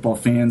rowdy football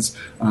fans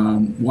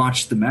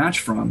watch the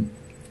match from,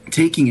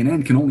 taking an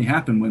end can only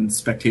happen when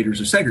spectators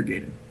are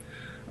segregated.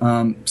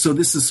 So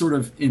this is sort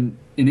of an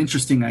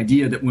interesting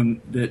idea that when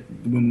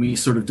we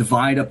sort of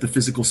divide up the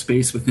physical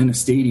space within a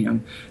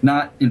stadium,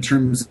 not in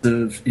terms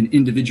of an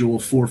individual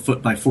 4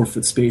 foot by 4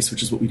 foot space,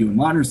 which is what we do in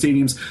modern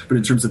stadiums, but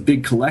in terms of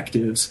big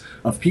collectives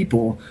of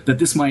people, that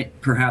this might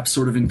perhaps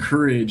sort of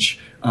encourage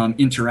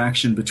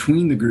interaction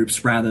between the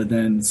groups rather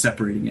than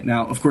separating it.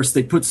 Now, of course,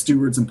 they put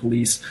stewards and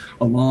police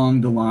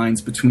along the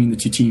lines between the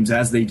two teams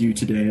as they do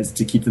today, as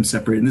to keep them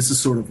separated. And this has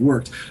sort of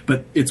worked,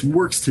 but it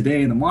works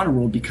today in the modern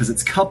world because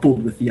it's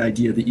coupled with the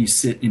idea that you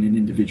sit in an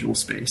individual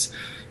space.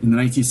 In the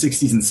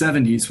 1960s and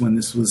 70s, when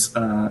this was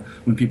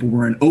when people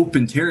were in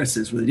open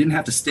terraces where they didn't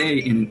have to stay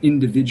in an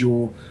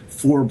individual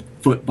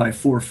 4-foot by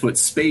 4-foot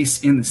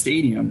space in the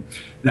stadium,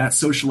 that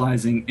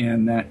socializing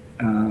and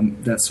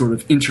that sort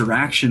of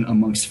interaction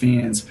amongst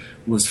fans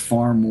was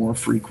far more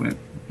frequent.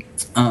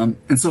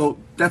 And so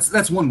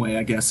that's one way,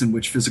 I guess, in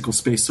which physical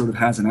space sort of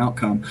has an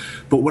outcome.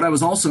 But what I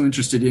was also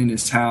interested in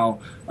is how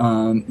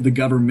the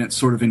government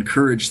sort of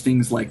encouraged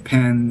things like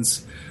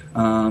pens,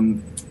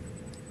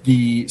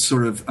 the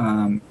sort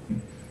of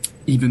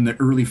even the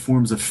early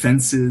forms of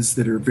fences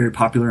that are very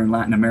popular in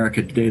Latin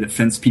America today that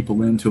fence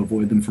people in to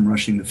avoid them from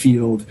rushing the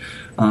field.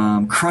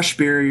 Crush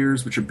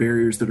barriers, which are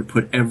barriers that are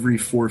put every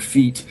 4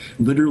 feet,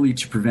 literally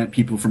to prevent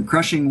people from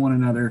crushing one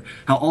another.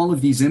 How all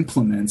of these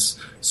implements,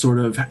 sort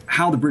of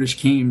how the British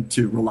came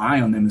to rely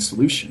on them as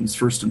solutions,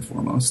 first and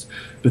foremost,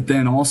 but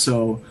then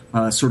also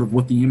sort of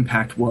what the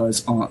impact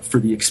was for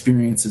the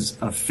experiences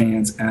of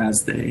fans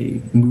as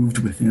they moved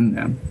within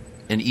them.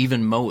 And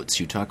even moats.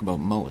 You talk about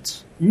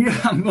moats.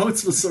 Yeah,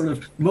 moats was sort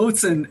of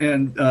moats,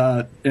 and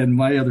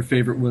my other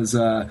favorite was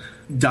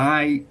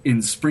dye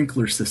in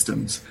sprinkler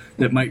systems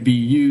that might be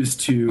used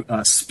to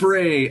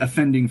spray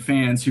offending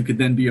fans who could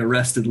then be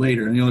arrested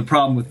later. And the only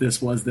problem with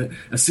this was that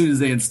as soon as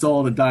they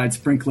installed a dyed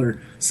sprinkler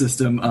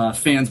system,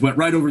 fans went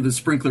right over the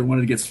sprinkler,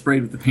 wanted to get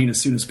sprayed with the paint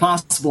as soon as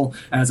possible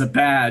as a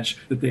badge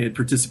that they had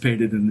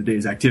participated in the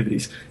day's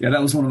activities. Yeah,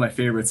 that was one of my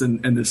favorites.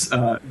 And this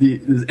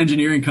the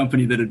engineering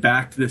company that had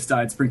backed this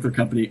dyed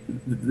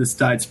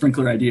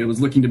sprinkler idea was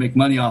looking to make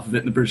money off of it,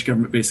 and the British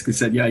government basically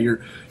said, yeah,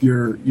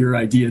 your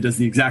idea does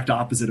the exact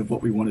opposite of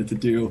what we wanted to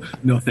do.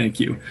 No, thank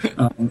you.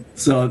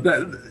 So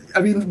that,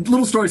 I mean,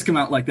 little stories come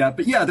out like that.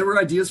 But yeah, there were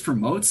ideas for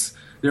moats.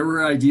 There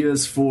were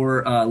ideas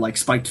for like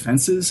spiked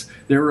fences.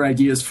 There were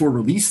ideas for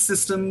release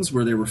systems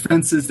where there were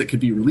fences that could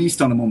be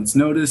released on a moment's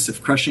notice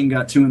if crushing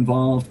got too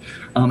involved.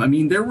 I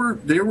mean, there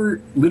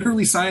were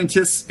literally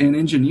scientists and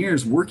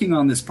engineers working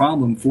on this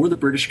problem for the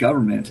British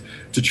government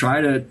to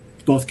try to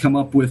both come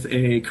up with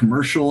a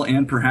commercial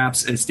and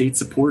perhaps a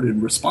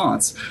state-supported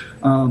response.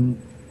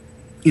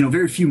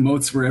 Very few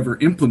moats were ever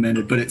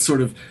implemented, but it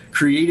sort of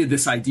created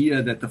this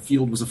idea that the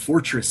field was a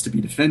fortress to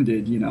be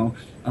defended.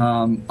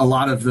 A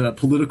lot of the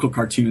political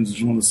cartoons, which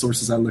is one of the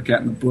sources I look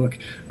at in the book,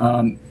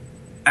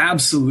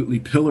 absolutely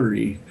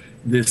pillory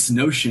this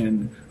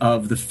notion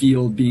of the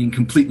field being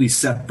completely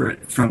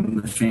separate from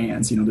the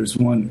fans. There's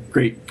one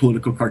great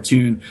political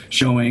cartoon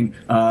showing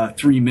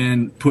 3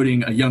 men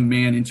putting a young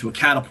man into a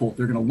catapult.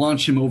 They're going to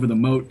launch him over the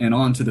moat and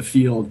onto the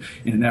field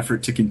in an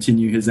effort to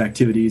continue his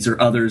activities, or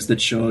others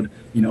that showed,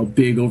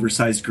 big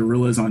oversized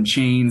gorillas on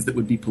chains that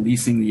would be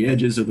policing the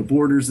edges or the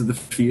borders of the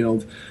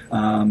field.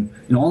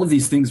 All of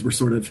these things were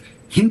sort of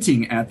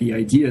hinting at the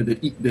idea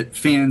that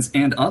fans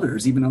and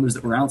others, even others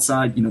that were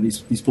outside,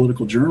 these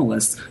political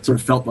journalists, sort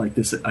of felt like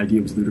this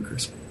idea was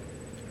ludicrous.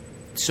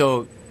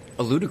 So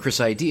a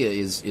ludicrous idea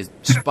is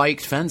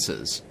spiked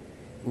fences.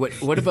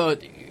 What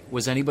about,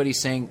 was anybody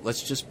saying,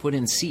 let's just put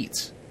in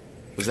seats?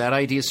 Was that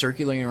idea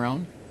circulating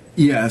around?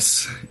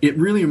 Yes, it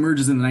really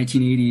emerges in the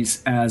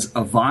 1980s as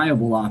a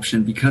viable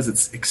option because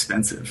it's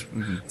expensive.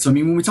 Mm-hmm. So, I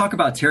mean, when we talk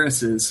about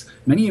terraces,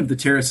 many of the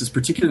terraces,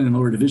 particularly in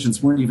lower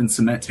divisions, weren't even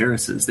cement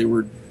terraces. They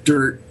were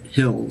dirt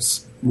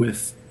hills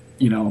with,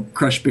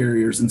 crush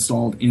barriers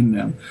installed in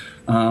them.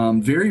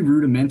 Very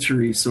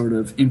rudimentary sort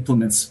of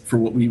implements for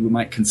what we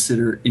might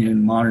consider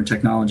in modern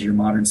technology or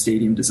modern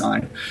stadium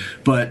design.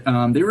 But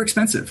they were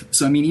expensive.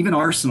 So, I mean, even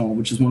Arsenal,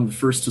 which is one of the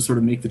first to sort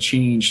of make the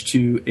change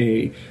to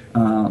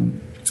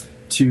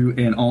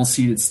an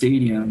all-seated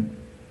stadium,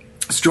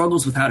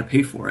 struggles with how to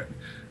pay for it.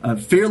 A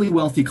fairly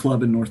wealthy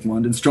club in North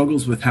London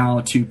struggles with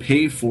how to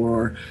pay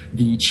for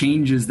the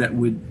changes that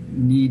would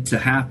need to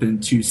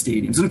happen to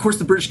stadiums. And of course,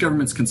 the British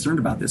government's concerned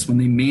about this. When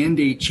they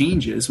mandate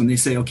changes, when they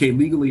say, okay,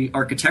 legally,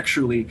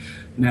 architecturally,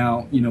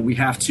 now, we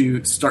have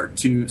to start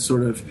to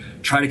sort of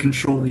try to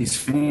control these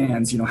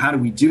fans, how do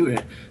we do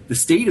it? The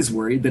state is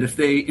worried that if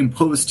they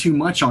impose too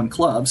much on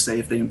clubs, say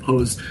if they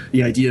impose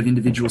the idea of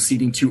individual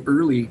seating too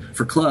early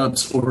for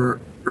clubs, or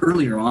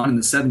earlier on in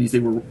the 70s, they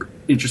were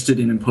interested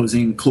in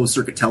imposing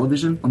closed-circuit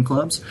television on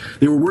clubs.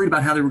 They were worried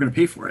about how they were going to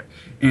pay for it.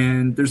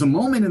 And there's a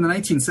moment in the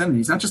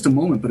 1970s, not just a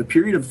moment, but a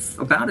period of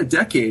about a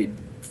decade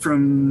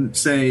from,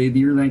 say,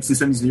 the early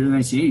 1970s to the early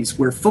 1980s,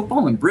 where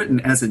football in Britain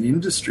as an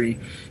industry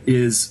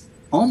is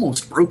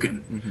almost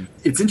broken. Mm-hmm.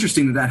 It's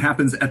interesting that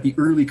happens at the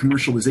early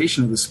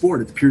commercialization of the sport,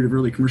 at the period of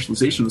early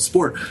commercialization of the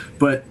sport.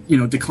 But,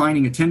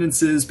 declining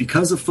attendances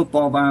because of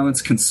football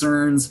violence,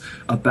 concerns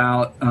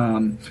about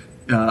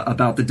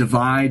the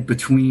divide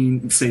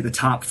between, say, the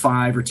top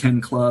 5 or 10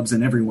 clubs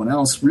and everyone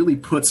else really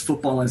puts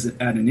football as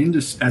an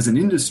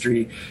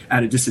industry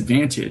at a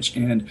disadvantage.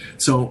 And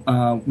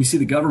so we see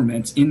the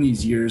government in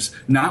these years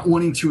not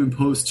wanting to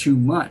impose too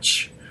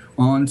much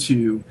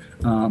onto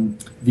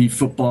the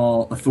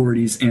football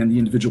authorities and the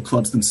individual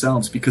clubs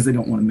themselves, because they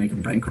don't want to make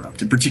them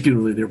bankrupt. And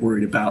particularly they're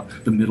worried about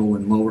the middle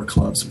and lower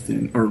clubs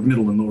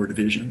middle and lower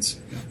divisions.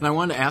 And I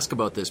wanted to ask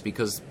about this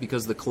because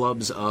the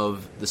clubs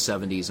of the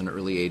 70s and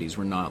early 80s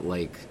were not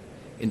like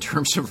in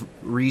terms of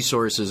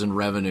resources and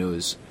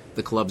revenues,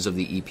 the clubs of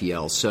the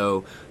EPL.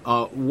 So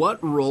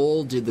what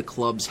role did the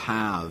clubs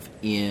have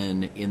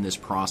in this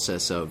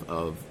process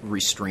of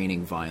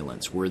restraining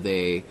violence? Were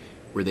they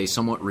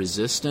somewhat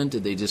resistant?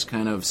 Did they just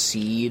kind of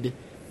cede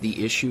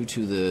the issue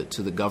to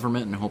the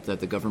government and hope that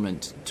the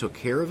government took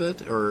care of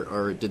it?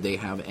 Or did they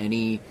have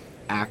any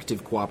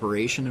active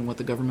cooperation in what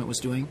the government was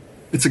doing?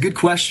 It's a good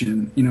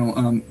question.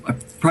 I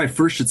probably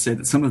first should say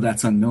that some of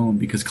that's unknown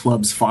because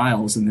clubs'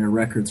 files and their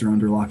records are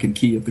under lock and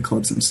key of the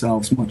clubs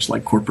themselves, much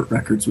like corporate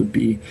records would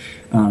be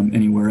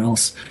anywhere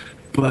else.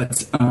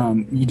 But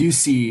you do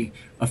see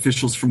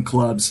officials from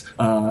clubs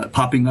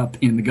popping up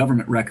in the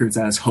government records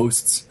as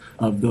hosts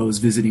of those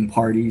visiting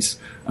parties,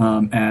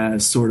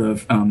 as sort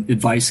of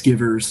advice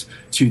givers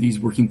to these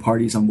working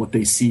parties on what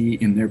they see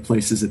in their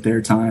places at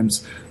their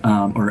times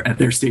or at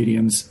their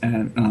stadiums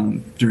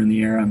during the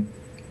era.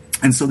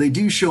 And so they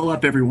do show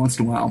up every once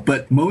in a while,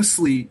 but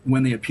mostly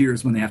when they appear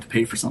is when they have to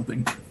pay for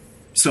something.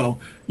 So,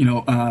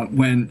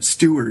 when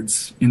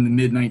stewards in the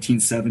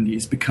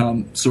mid-1970s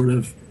become sort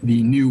of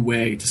the new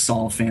way to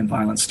solve fan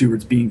violence,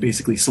 stewards being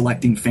basically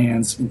selecting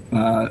fans,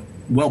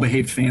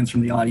 well-behaved fans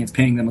from the audience,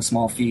 paying them a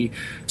small fee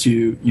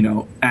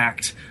to,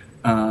 act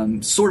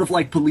sort of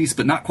like police,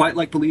 but not quite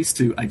like police,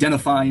 to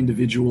identify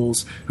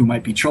individuals who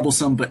might be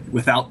troublesome, but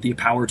without the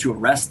power to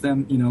arrest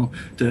them,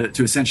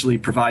 to essentially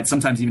provide,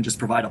 sometimes even just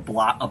provide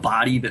a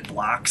body that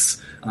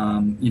blocks,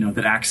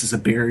 that acts as a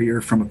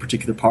barrier from a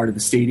particular part of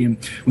the stadium.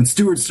 When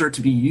stewards start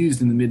to be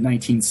used in the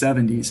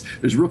mid-1970s,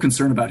 there's real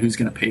concern about who's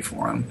going to pay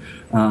for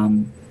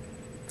them.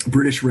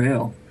 British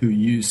Rail, who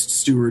used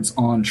stewards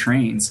on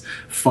trains,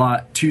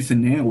 fought tooth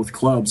and nail with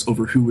clubs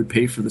over who would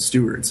pay for the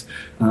stewards.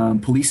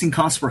 Policing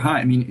costs were high.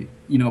 I mean,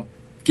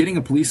 getting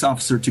a police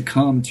officer to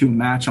come to a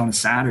match on a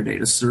Saturday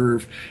to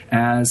serve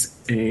as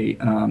a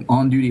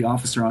on-duty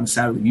officer on a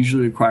Saturday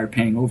usually required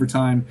paying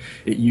overtime.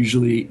 It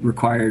usually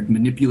required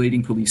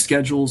manipulating police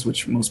schedules,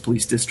 which most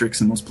police districts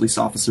and most police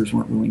officers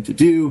weren't willing to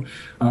do.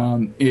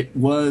 It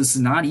was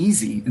not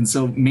easy. And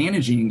so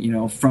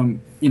managing,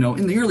 from, in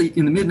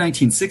the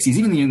mid-1960s,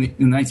 even in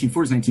the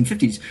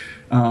 1940s,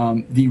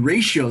 1950s, the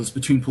ratios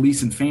between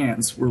police and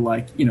fans were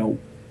like,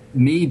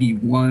 maybe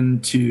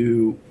 1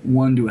 to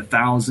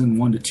 1,000,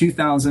 1 to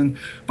 2,000.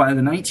 By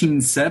the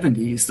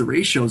 1970s, the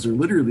ratios are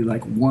literally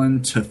like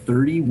 1 to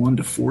 30, 1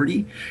 to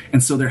 40.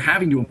 And so they're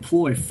having to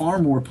employ far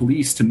more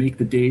police to make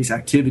the day's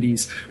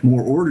activities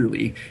more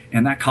orderly.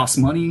 And that costs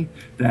money,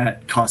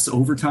 that costs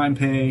overtime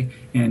pay,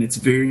 and it's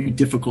very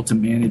difficult to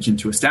manage and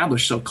to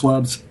establish. So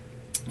clubs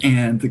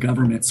and the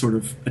government sort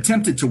of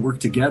attempted to work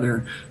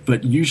together,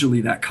 but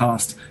usually that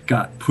cost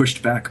got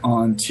pushed back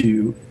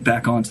onto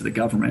the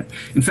government.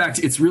 In fact,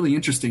 it's really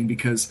interesting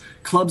because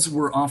clubs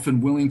were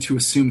often willing to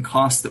assume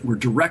costs that were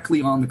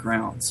directly on the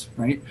grounds,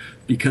 right?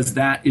 Because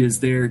that is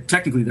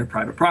technically their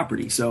private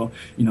property. So,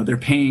 they're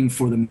paying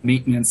for the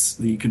maintenance,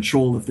 the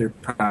control of their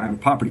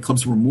private property.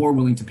 Clubs were more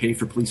willing to pay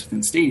for police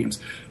within stadiums,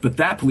 but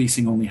that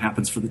policing only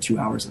happens for the 2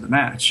 hours of the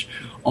match.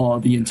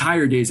 The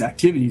entire day's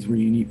activities where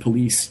you need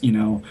police,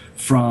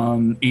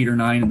 from 8 or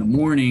 9 in the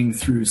morning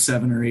through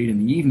 7 or 8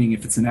 in the evening,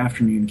 if it's an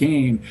afternoon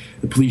game,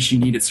 the police you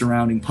need at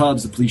surrounding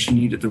pubs, the police you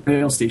need at the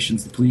rail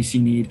stations, the police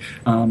you need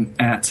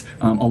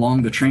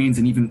along the trains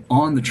and even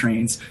on the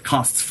trains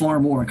costs far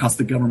more and costs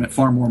the government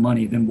far more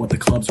money than what the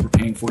clubs were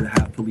paying for to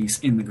have police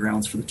in the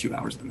grounds for the 2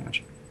 hours of the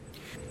match.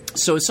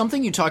 So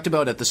something you talked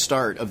about at the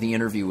start of the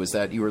interview was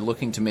that you were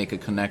looking to make a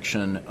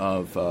connection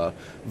of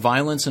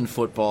violence in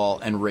football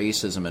and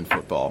racism in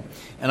football.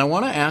 And I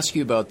want to ask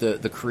you about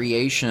the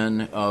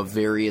creation of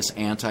various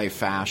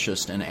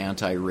anti-fascist and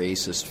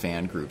anti-racist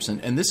fan groups.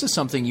 And this is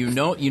something you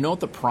note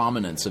the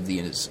prominence of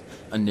these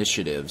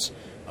initiatives,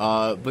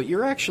 but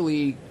you're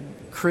actually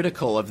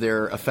critical of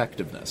their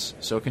effectiveness.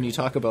 So can you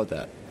talk about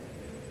that?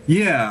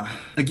 Yeah.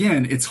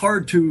 Again, it's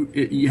hard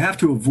you have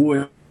to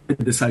avoid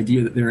this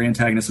idea that there are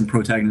antagonists and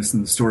protagonists in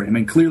the story. I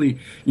mean, clearly,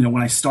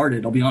 when I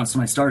started, I'll be honest,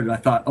 when I started, I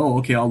thought,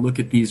 I'll look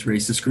at these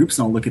racist groups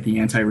and I'll look at the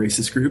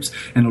anti-racist groups,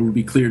 and it'll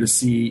be clear to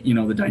see,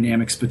 the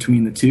dynamics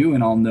between the two,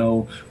 and I'll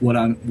know what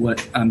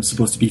I'm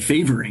supposed to be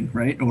favoring,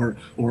 right? Or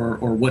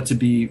what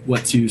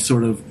to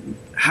sort of,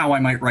 how I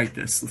might write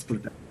this. Let's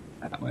put it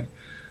that way.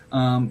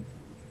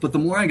 But the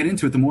more I get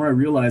into it, the more I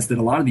realize that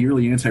a lot of the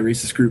early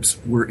anti-racist groups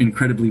were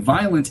incredibly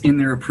violent in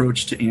their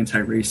approach to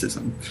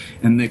anti-racism.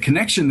 And the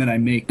connection that I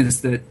make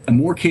is that a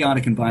more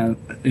chaotic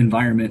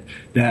environment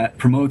that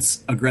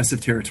promotes aggressive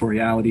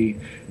territoriality,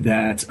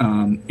 that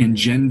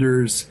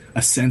engenders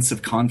a sense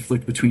of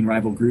conflict between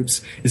rival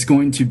groups, is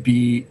going to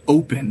be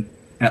open,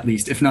 at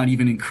least, if not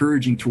even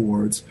encouraging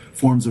towards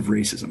forms of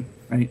racism,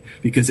 right?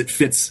 Because it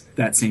fits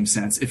that same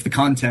sense. If the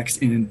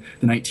context in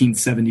the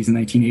 1970s and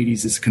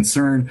 1980s is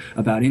concern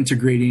about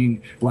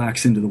integrating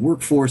blacks into the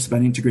workforce,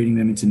 about integrating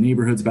them into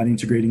neighborhoods, about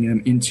integrating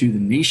them into the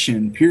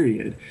nation,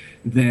 period,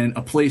 then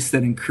a place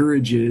that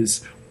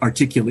encourages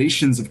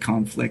articulations of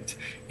conflict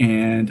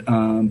and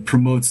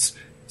promotes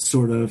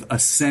sort of a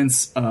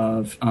sense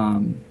of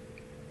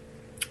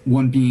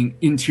one being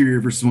interior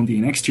versus one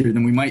being exterior,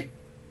 then we might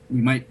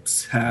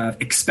might have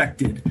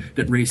expected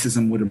that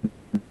racism would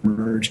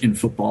emerge in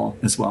football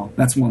as well.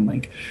 That's one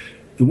link.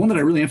 The one that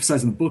I really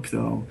emphasize in the book,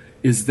 though,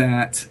 is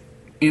that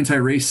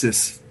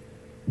anti-racists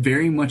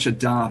very much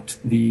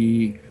adopt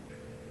the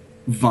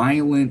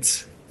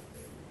violent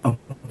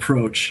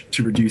approach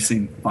to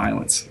reducing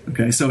violence.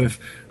 Okay, so if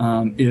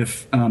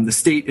the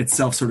state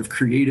itself sort of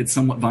created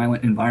somewhat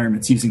violent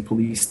environments using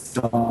police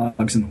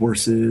dogs and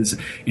horses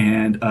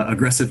and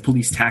aggressive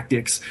police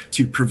tactics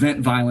to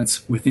prevent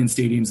violence within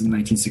stadiums in the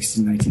 1960s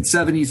and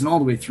 1970s and all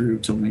the way through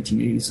till the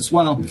 1980s as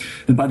well,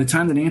 then by the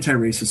time that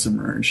anti-racists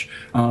emerge,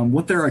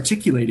 what they're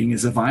articulating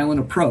is a violent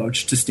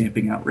approach to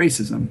stamping out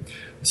racism.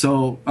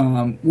 So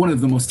one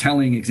of the most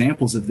telling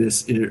examples of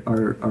this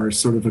are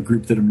sort of a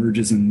group that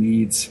emerges in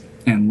Leeds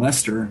and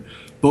Leicester,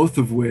 both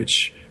of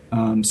which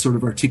sort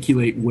of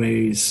articulate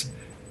ways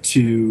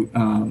to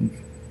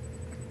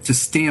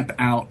stamp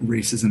out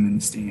racism in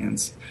the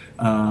stands.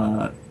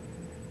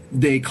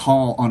 They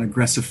call on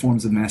aggressive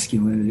forms of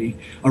masculinity.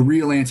 A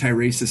real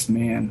anti-racist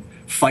man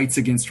fights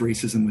against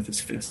racism with his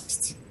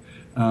fists.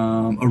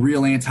 A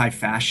real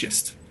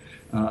anti-fascist,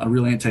 a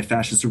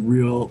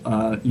real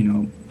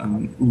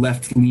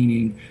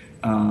left-leaning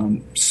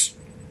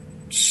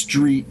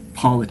street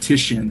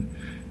politician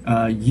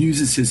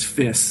uses his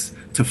fists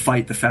to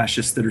fight the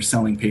fascists that are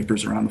selling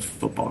papers around the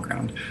football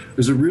ground.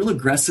 There's a real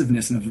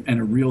aggressiveness and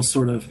a real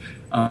sort of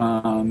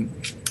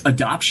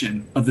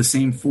adoption of the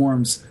same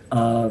forms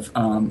of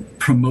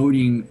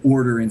promoting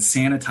order and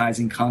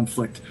sanitizing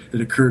conflict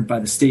that occurred by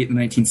the state in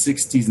the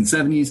 1960s and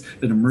 70s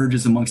that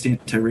emerges amongst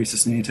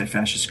anti-racist and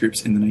anti-fascist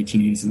groups in the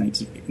 1980s and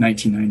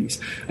 1990s.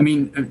 I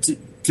mean,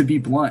 to be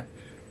blunt,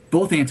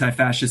 both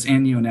anti-fascists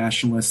and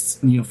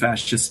neo-nationalists,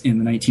 neo-fascists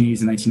in the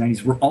 1980s and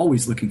 1990s were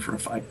always looking for a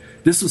fight.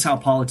 This was how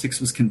politics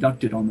was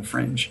conducted on the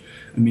fringe.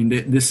 I mean,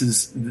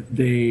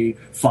 they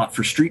fought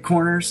for street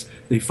corners.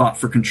 They fought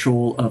for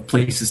control of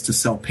places to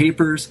sell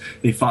papers.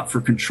 They fought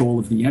for control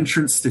of the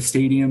entrance to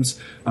stadiums.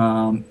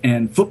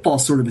 And football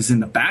sort of is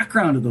in the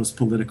background of those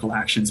political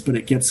actions, but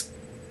it gets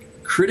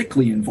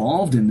critically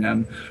involved in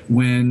them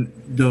when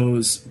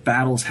those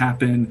battles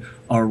happen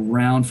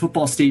around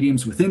football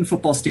stadiums, within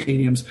football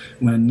stadiums,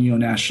 when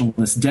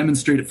neo-nationalists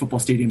demonstrate at football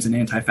stadiums and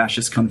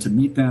anti-fascists come to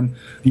meet them.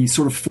 These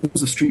sort of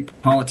forms of street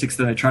politics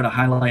that I try to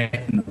highlight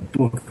in the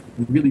book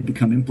really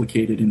become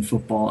implicated in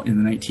football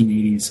in the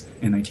 1980s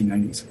and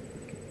 1990s.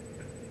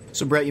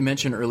 So, Brett, you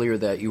mentioned earlier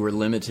that you were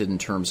limited in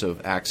terms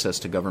of access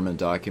to government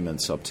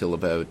documents up till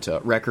about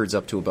records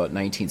up to about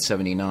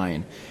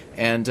 1979.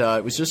 And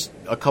it was just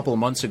a couple of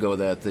months ago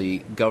that the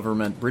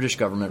British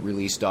government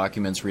released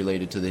documents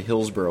related to the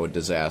Hillsborough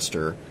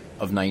disaster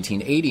of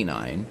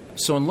 1989.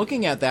 So in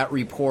looking at that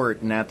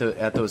report and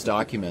at those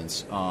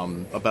documents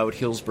about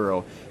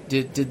Hillsborough,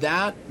 did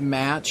that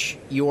match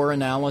your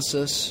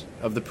analysis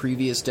of the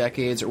previous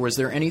decades, or was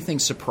there anything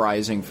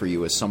surprising for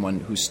you as someone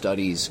who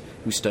studies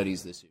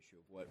this issue?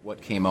 What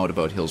came out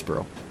about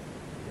Hillsborough?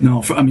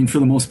 No, for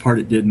the most part,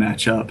 it did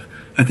match up.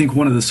 I think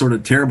one of the sort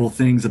of terrible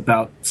things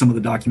about some of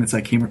the documents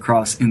I came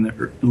across in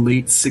the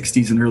late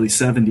 60s and early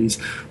 70s,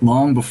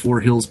 long before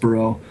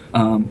Hillsborough,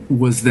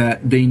 was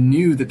that they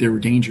knew that there were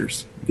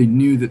dangers. They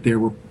knew that there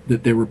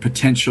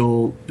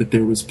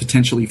was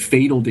potentially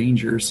fatal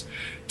dangers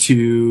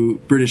to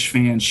British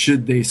fans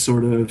should they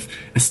sort of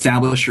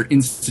establish or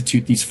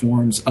institute these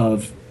forms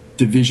of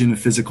division of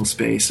physical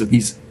space, so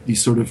these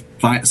sort of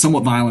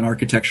somewhat violent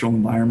architectural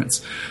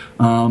environments.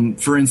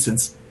 For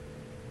instance,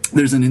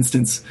 there's an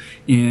instance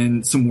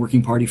in some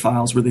Working Party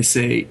files where they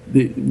say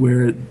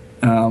where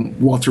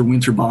Walter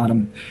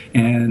Winterbottom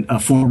and a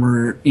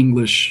former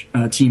English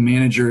team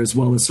manager, as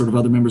well as sort of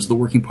other members of the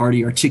Working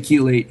Party,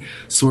 articulate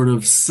sort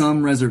of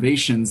some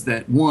reservations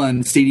that,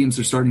 one, stadiums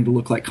are starting to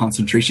look like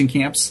concentration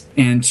camps,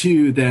 and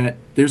two, that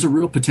there's a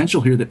real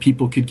potential here that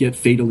people could get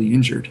fatally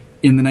injured.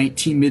 In the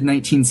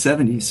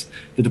mid-1970s,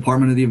 the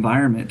Department of the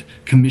Environment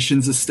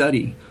commissions a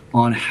study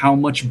on how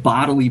much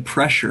bodily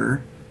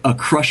pressure a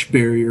crush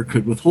barrier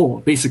could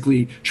withhold,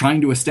 basically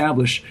trying to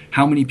establish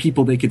how many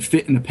people they could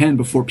fit in a pen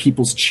before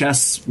people's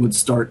chests would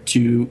start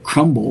to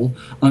crumble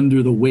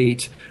under the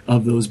weight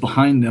of those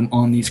behind them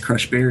on these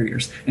crush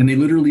barriers. And they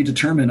literally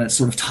determine a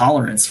sort of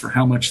tolerance for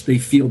how much they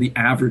feel the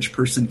average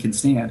person can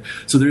stand.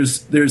 So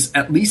there's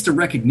at least a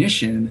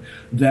recognition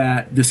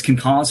that this can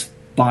cause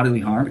bodily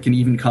harm. It can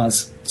even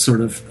cause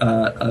sort of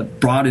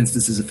broad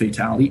instances of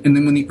fatality. And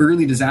then when the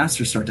early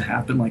disasters start to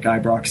happen, like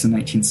Ibrox in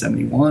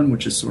 1971,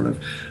 which is sort of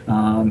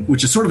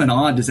an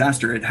odd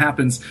disaster. It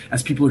happens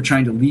as people are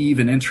trying to leave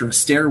and enter a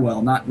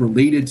stairwell, not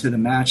related to the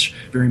match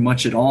very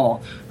much at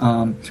all,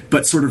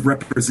 but sort of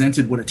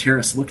represented what a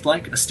terrace looked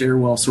like. A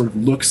stairwell sort of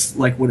looks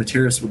like what a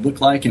terrace would look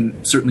like,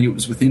 and certainly it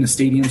was within a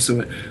stadium,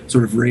 so it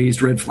sort of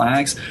raised red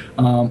flags.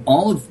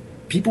 All of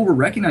people were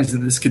recognizing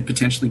that this could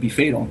potentially be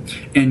fatal,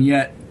 and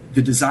yet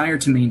the desire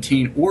to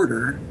maintain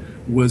order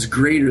was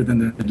greater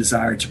than the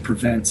desire to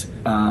prevent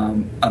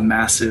a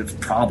massive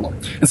problem.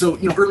 And so,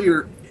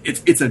 earlier, it's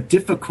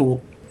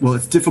difficult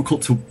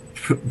to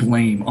put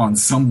blame on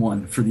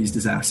someone for these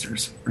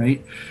disasters,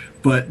 right?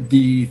 But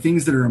the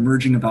things that are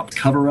emerging about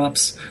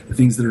cover-ups, the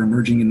things that are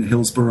emerging in the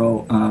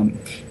Hillsborough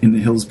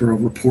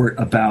report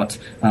about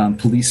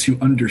police who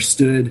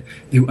understood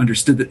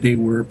that they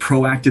were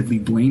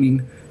proactively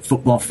blaming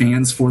football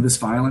fans for this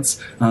violence,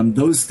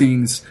 those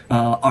things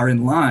are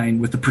in line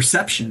with the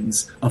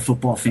perceptions of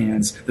football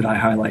fans that I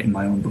highlight in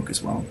my own book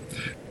as well.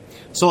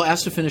 So,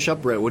 as to finish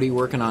up, Brett, what are you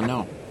working on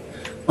now?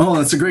 Oh,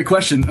 that's a great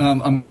question.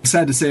 I'm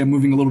sad to say I'm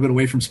moving a little bit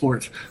away from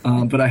sport,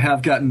 but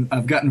I've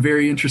gotten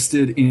very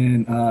interested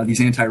in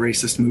these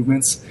anti-racist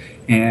movements,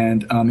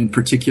 and in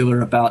particular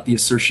about the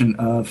assertion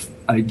of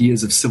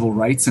ideas of civil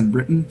rights in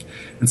Britain.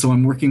 And so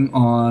I'm working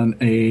on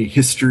a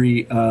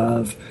history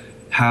of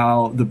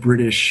how the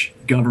British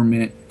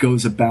government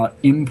goes about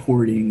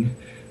importing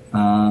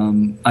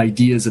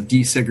ideas of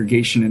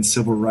desegregation and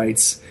civil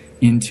rights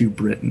into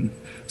Britain.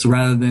 So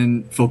rather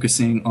than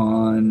focusing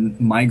on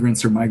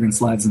migrants or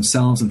migrants' lives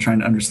themselves, I'm trying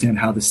to understand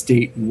how the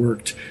state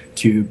worked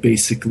to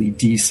basically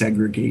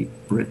desegregate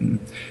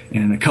Britain.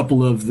 And a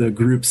couple of the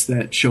groups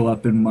that show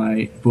up in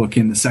my book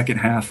in the second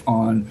half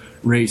on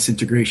race,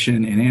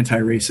 integration, and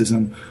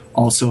anti-racism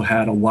also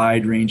had a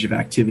wide range of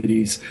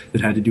activities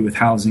that had to do with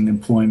housing,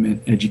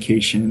 employment,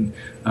 education,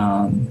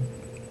 and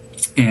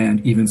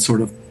even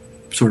sort of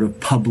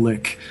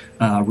public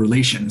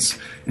relations,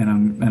 and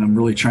I'm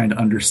really trying to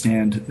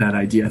understand that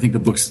idea. I think the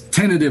book's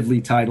tentatively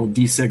titled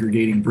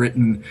 "Desegregating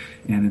Britain,"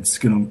 and it's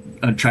going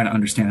to try to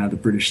understand how the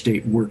British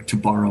state worked to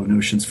borrow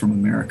notions from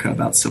America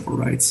about civil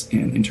rights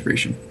and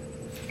integration.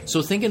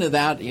 So thinking of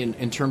that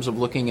in terms of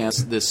looking at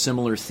this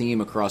similar theme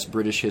across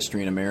British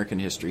history and American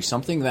history,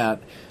 something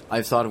that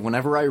I've thought of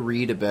whenever I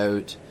read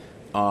about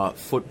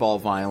football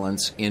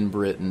violence in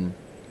Britain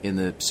in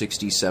the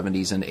 60s,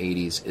 70s, and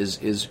 80s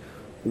is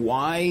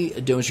why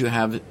don't you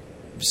have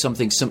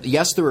something?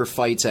 Yes, there were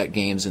fights at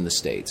games in the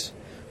States,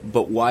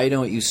 but why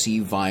don't you see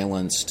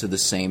violence to the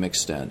same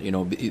extent? You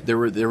know, there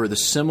were the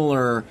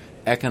similar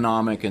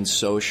economic and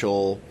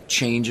social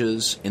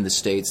changes in the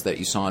States that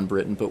you saw in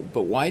Britain,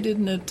 but why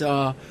didn't it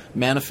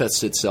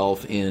manifest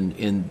itself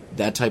in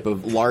that type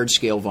of large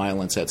scale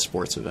violence at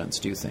sports events?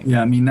 Do you think?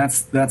 Yeah, I mean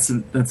that's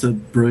a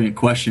brilliant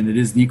question. It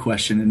is the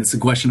question, and it's a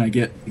question I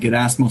get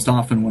asked most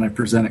often when I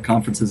present at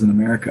conferences in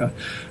America,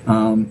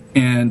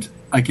 and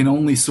I can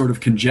only sort of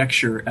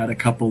conjecture at a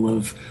couple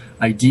of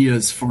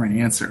ideas for an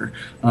answer.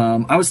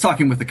 I was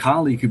talking with a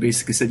colleague who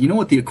basically said, you know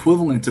what the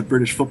equivalent of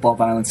British football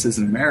violence is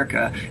in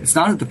America? It's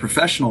not at the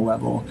professional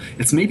level.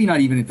 It's maybe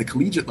not even at the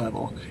collegiate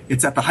level.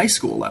 It's at the high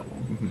school level,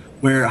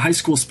 where high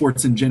school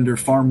sports engender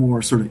far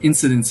more sort of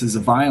incidences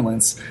of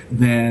violence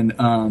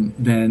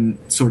than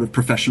sort of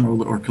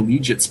professional or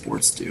collegiate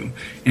sports do.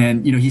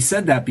 And, you know, he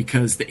said that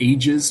because the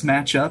ages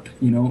match up,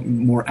 you know,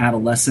 more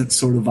adolescent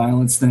sort of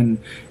violence and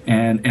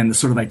the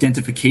sort of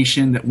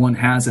identification that one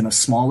has in a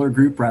smaller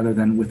group rather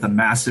than with a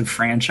massive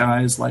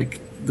franchise like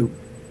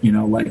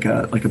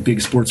a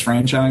big sports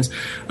franchise.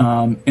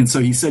 And so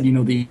he said, you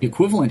know, the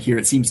equivalent here,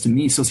 it seems to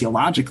me,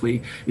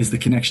 sociologically, is the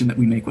connection that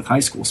we make with high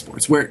school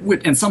sports,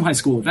 and some high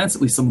school events,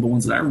 at least some of the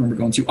ones that I remember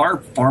going to, are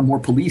far more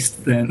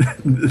policed than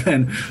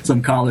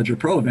some college or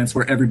pro events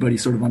where everybody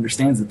sort of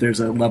understands that there's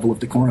a level of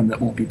decorum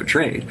that won't be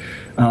betrayed.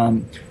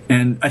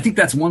 And I think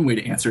that's one way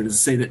to answer it, is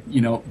to say that,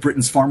 you know,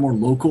 Britain's far more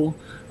local.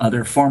 There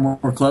are far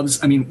more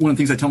clubs. I mean, one of the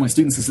things I tell my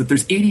students is that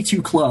there's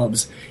 82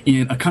 clubs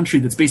in a country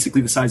that's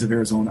basically the size of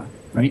Arizona,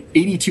 right?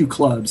 82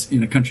 clubs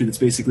in a country that's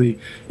basically,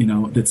 you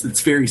know, that's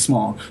very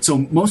small. So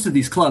most of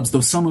these clubs, though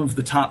some of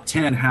the top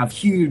 10 have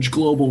huge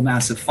global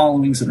massive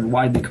followings and are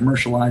widely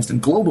commercialized and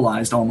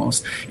globalized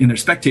almost in their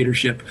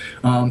spectatorship,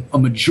 a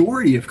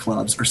majority of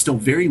clubs are still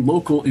very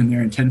local in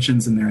their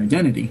intentions and their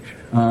identity,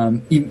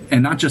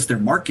 and not just their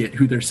market,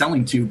 who they're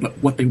selling to, but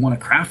what they want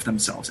to craft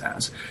themselves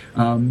as.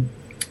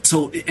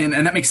 So, and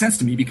that makes sense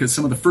to me because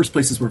some of the first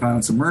places where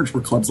violence emerged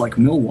were clubs like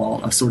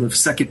Millwall, a sort of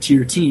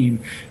second-tier team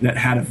that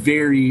had a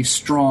very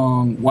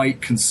strong white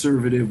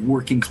conservative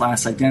working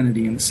class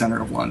identity in the center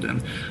of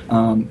London.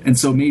 And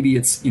so maybe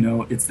it's, you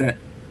know, it's that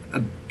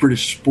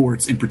British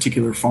sports in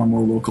particular far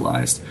more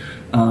localized.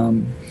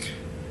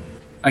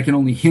 I can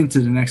only hint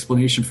at an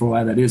explanation for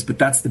why that is, but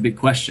that's the big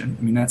question.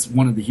 I mean, that's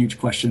one of the huge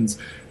questions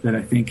that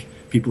I think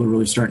people are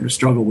really starting to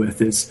struggle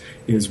with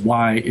is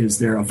why is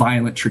there a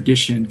violent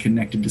tradition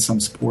connected to some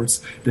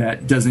sports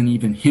that doesn't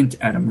even hint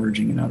at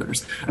emerging in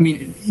others? I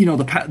mean, you know,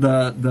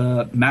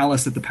 the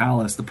malice at the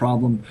Palace, the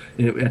problem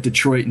at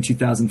Detroit in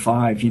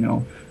 2005, you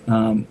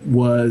know,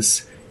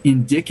 was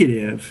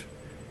indicative.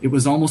 It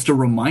was almost a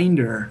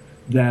reminder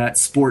that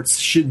sports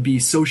should be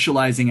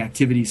socializing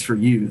activities for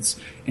youths.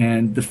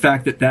 And the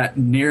fact that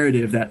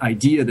narrative, that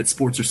idea that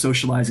sports are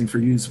socializing for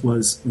youths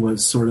was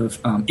sort of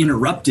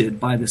interrupted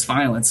by this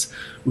violence,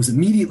 was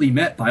immediately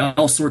met by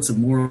all sorts of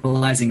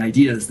moralizing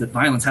ideas that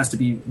violence has to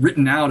be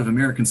written out of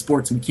American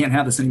sports and we can't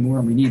have this anymore,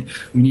 and we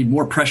need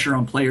more pressure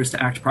on players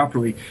to act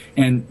properly.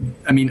 And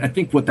I mean, I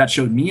think what that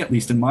showed me, at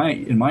least in my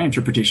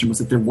interpretation, was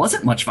that there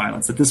wasn't much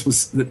violence, that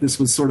this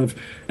was sort of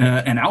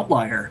an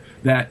outlier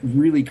that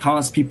really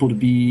caused people to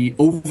be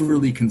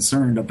overly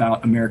concerned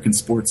about American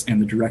sports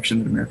and the direction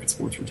that American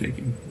sports were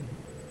taking.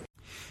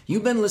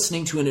 You've been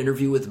listening to an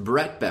interview with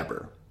Brett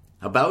Beber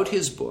about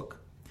his book,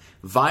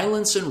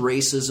 Violence and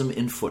Racism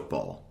in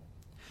Football: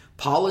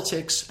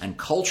 Politics and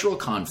Cultural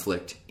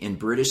Conflict in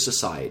British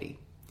Society,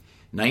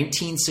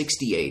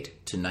 1968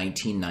 to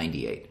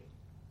 1998.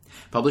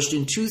 Published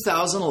in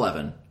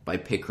 2011 by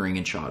Pickering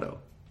and Chotto.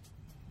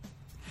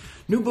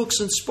 New Books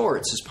in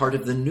Sports is part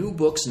of the New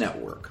Books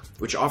Network,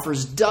 which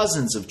offers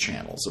dozens of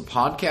channels of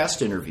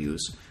podcast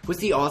interviews with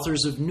the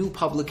authors of new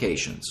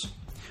publications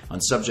on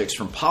subjects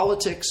from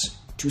politics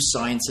to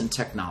science and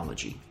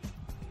technology.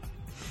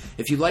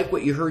 If you like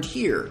what you heard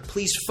here,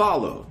 please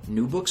follow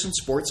New Books in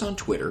Sports on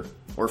Twitter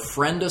or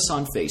friend us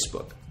on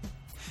Facebook.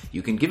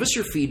 You can give us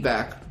your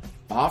feedback,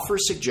 offer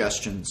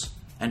suggestions,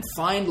 and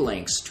find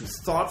links to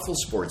thoughtful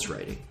sports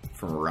writing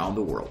from around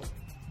the world.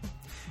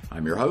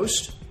 I'm your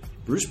host,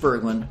 Bruce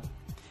Berglund.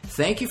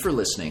 Thank you for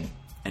listening,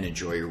 and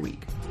enjoy your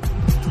week.